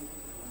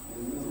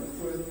will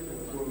refrain from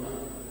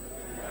Poland.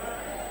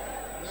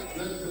 Let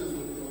them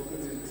with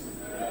community.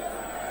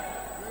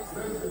 Let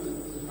them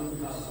with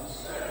the house.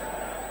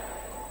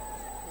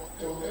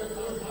 For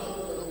every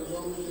house that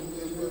belongs to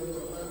the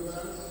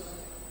members,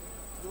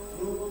 no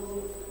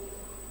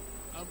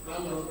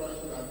robbers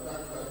can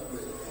attack that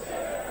place.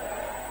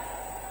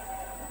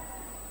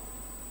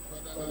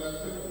 But I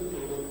thank you for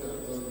what you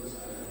have done this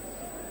time.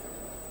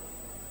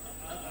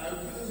 I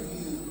feel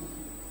you,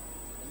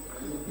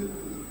 and your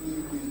people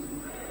feel me.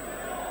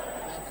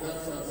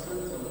 That's our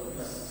sense of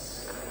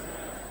offense.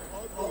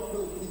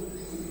 Although you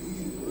feel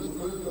you, we're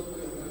going up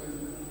there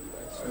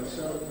and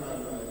shout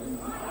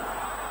hallelujah.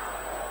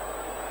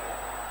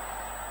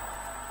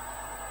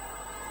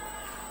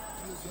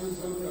 Jesus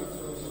has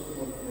done so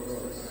much for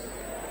us.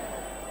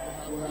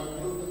 We have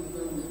broken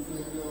them with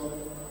failure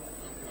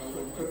and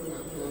with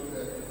premature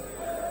death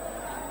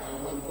and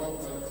with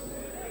poverty.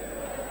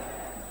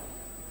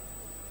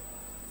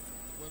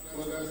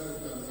 Whether it's a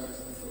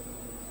transaction for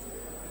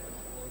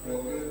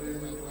already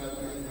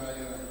having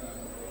higher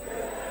and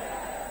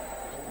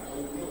I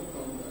will not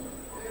come down.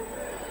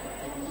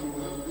 And we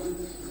will have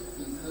reached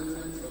the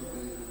limit of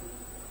the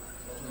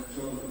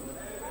journey.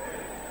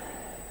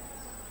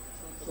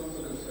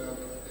 Somebody shout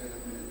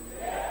amen.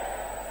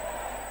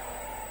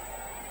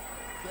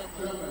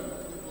 Chairman,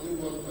 we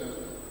want to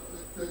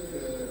take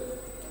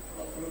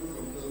offering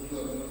from those who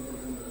are not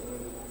giving the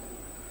oil.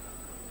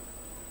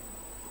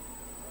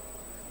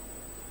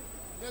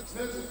 Next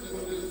is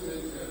what this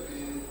day shall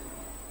be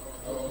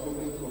our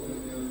Holy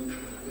Communion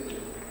Day.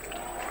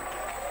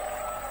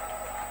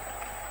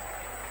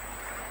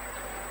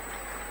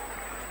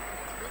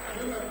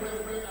 When I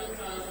pray, I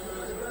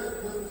invite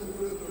them to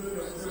pray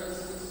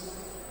exercises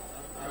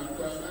and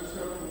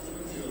financial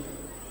contribution.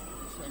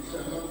 It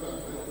shall not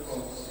affect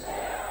us.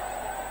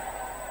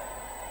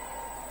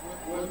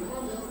 When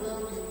one of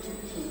them in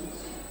teachings,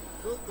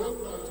 those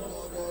that talk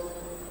about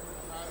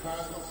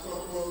has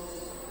support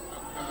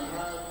and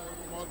have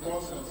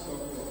more than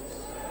support.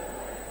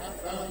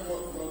 That's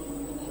what God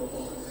will do for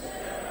us.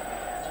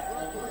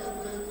 And what I'm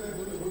saying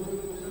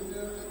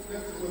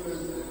next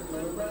Wednesday, we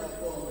remind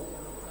God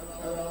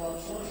that our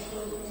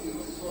function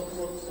is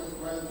support and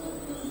rise of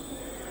money.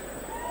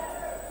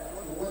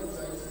 For one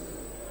second.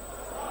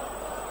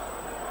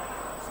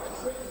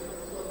 Say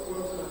it's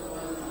support and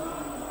rise of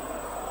money.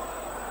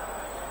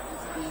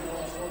 It's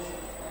our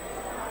function.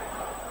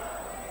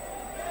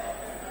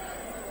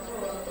 So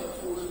after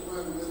 2 weeks, my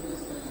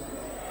witness is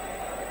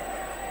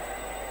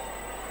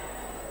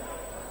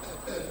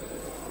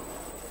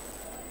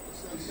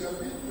it shall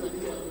be to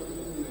you and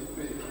in the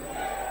faith.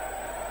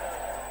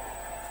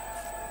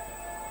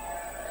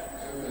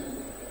 Amen.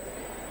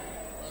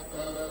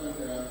 Father, we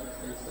are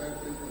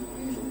excited to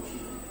be your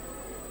children.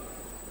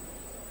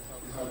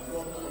 We have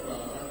fought all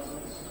our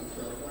battles and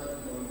shall fight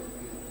on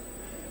again.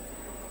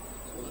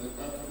 For the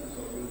battle is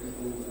already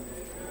over.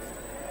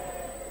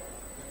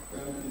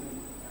 Thank you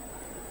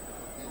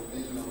for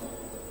being our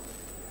God.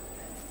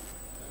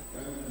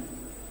 Thank you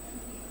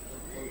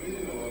for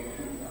being our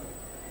keeper.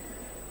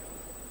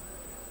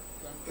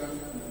 Thank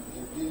you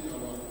for being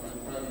our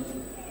companion.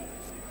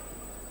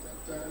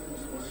 Thank you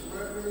for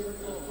spreading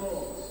your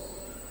thoughts.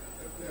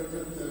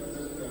 Every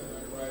temptation that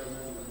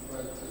arises to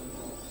frighten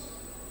us.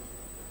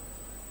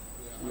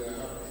 We are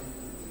happy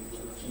to be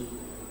your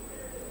children.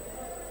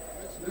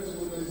 Next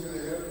Wednesday,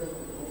 help us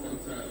to come on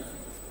time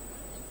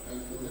and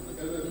to the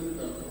element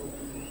of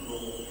hoping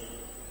for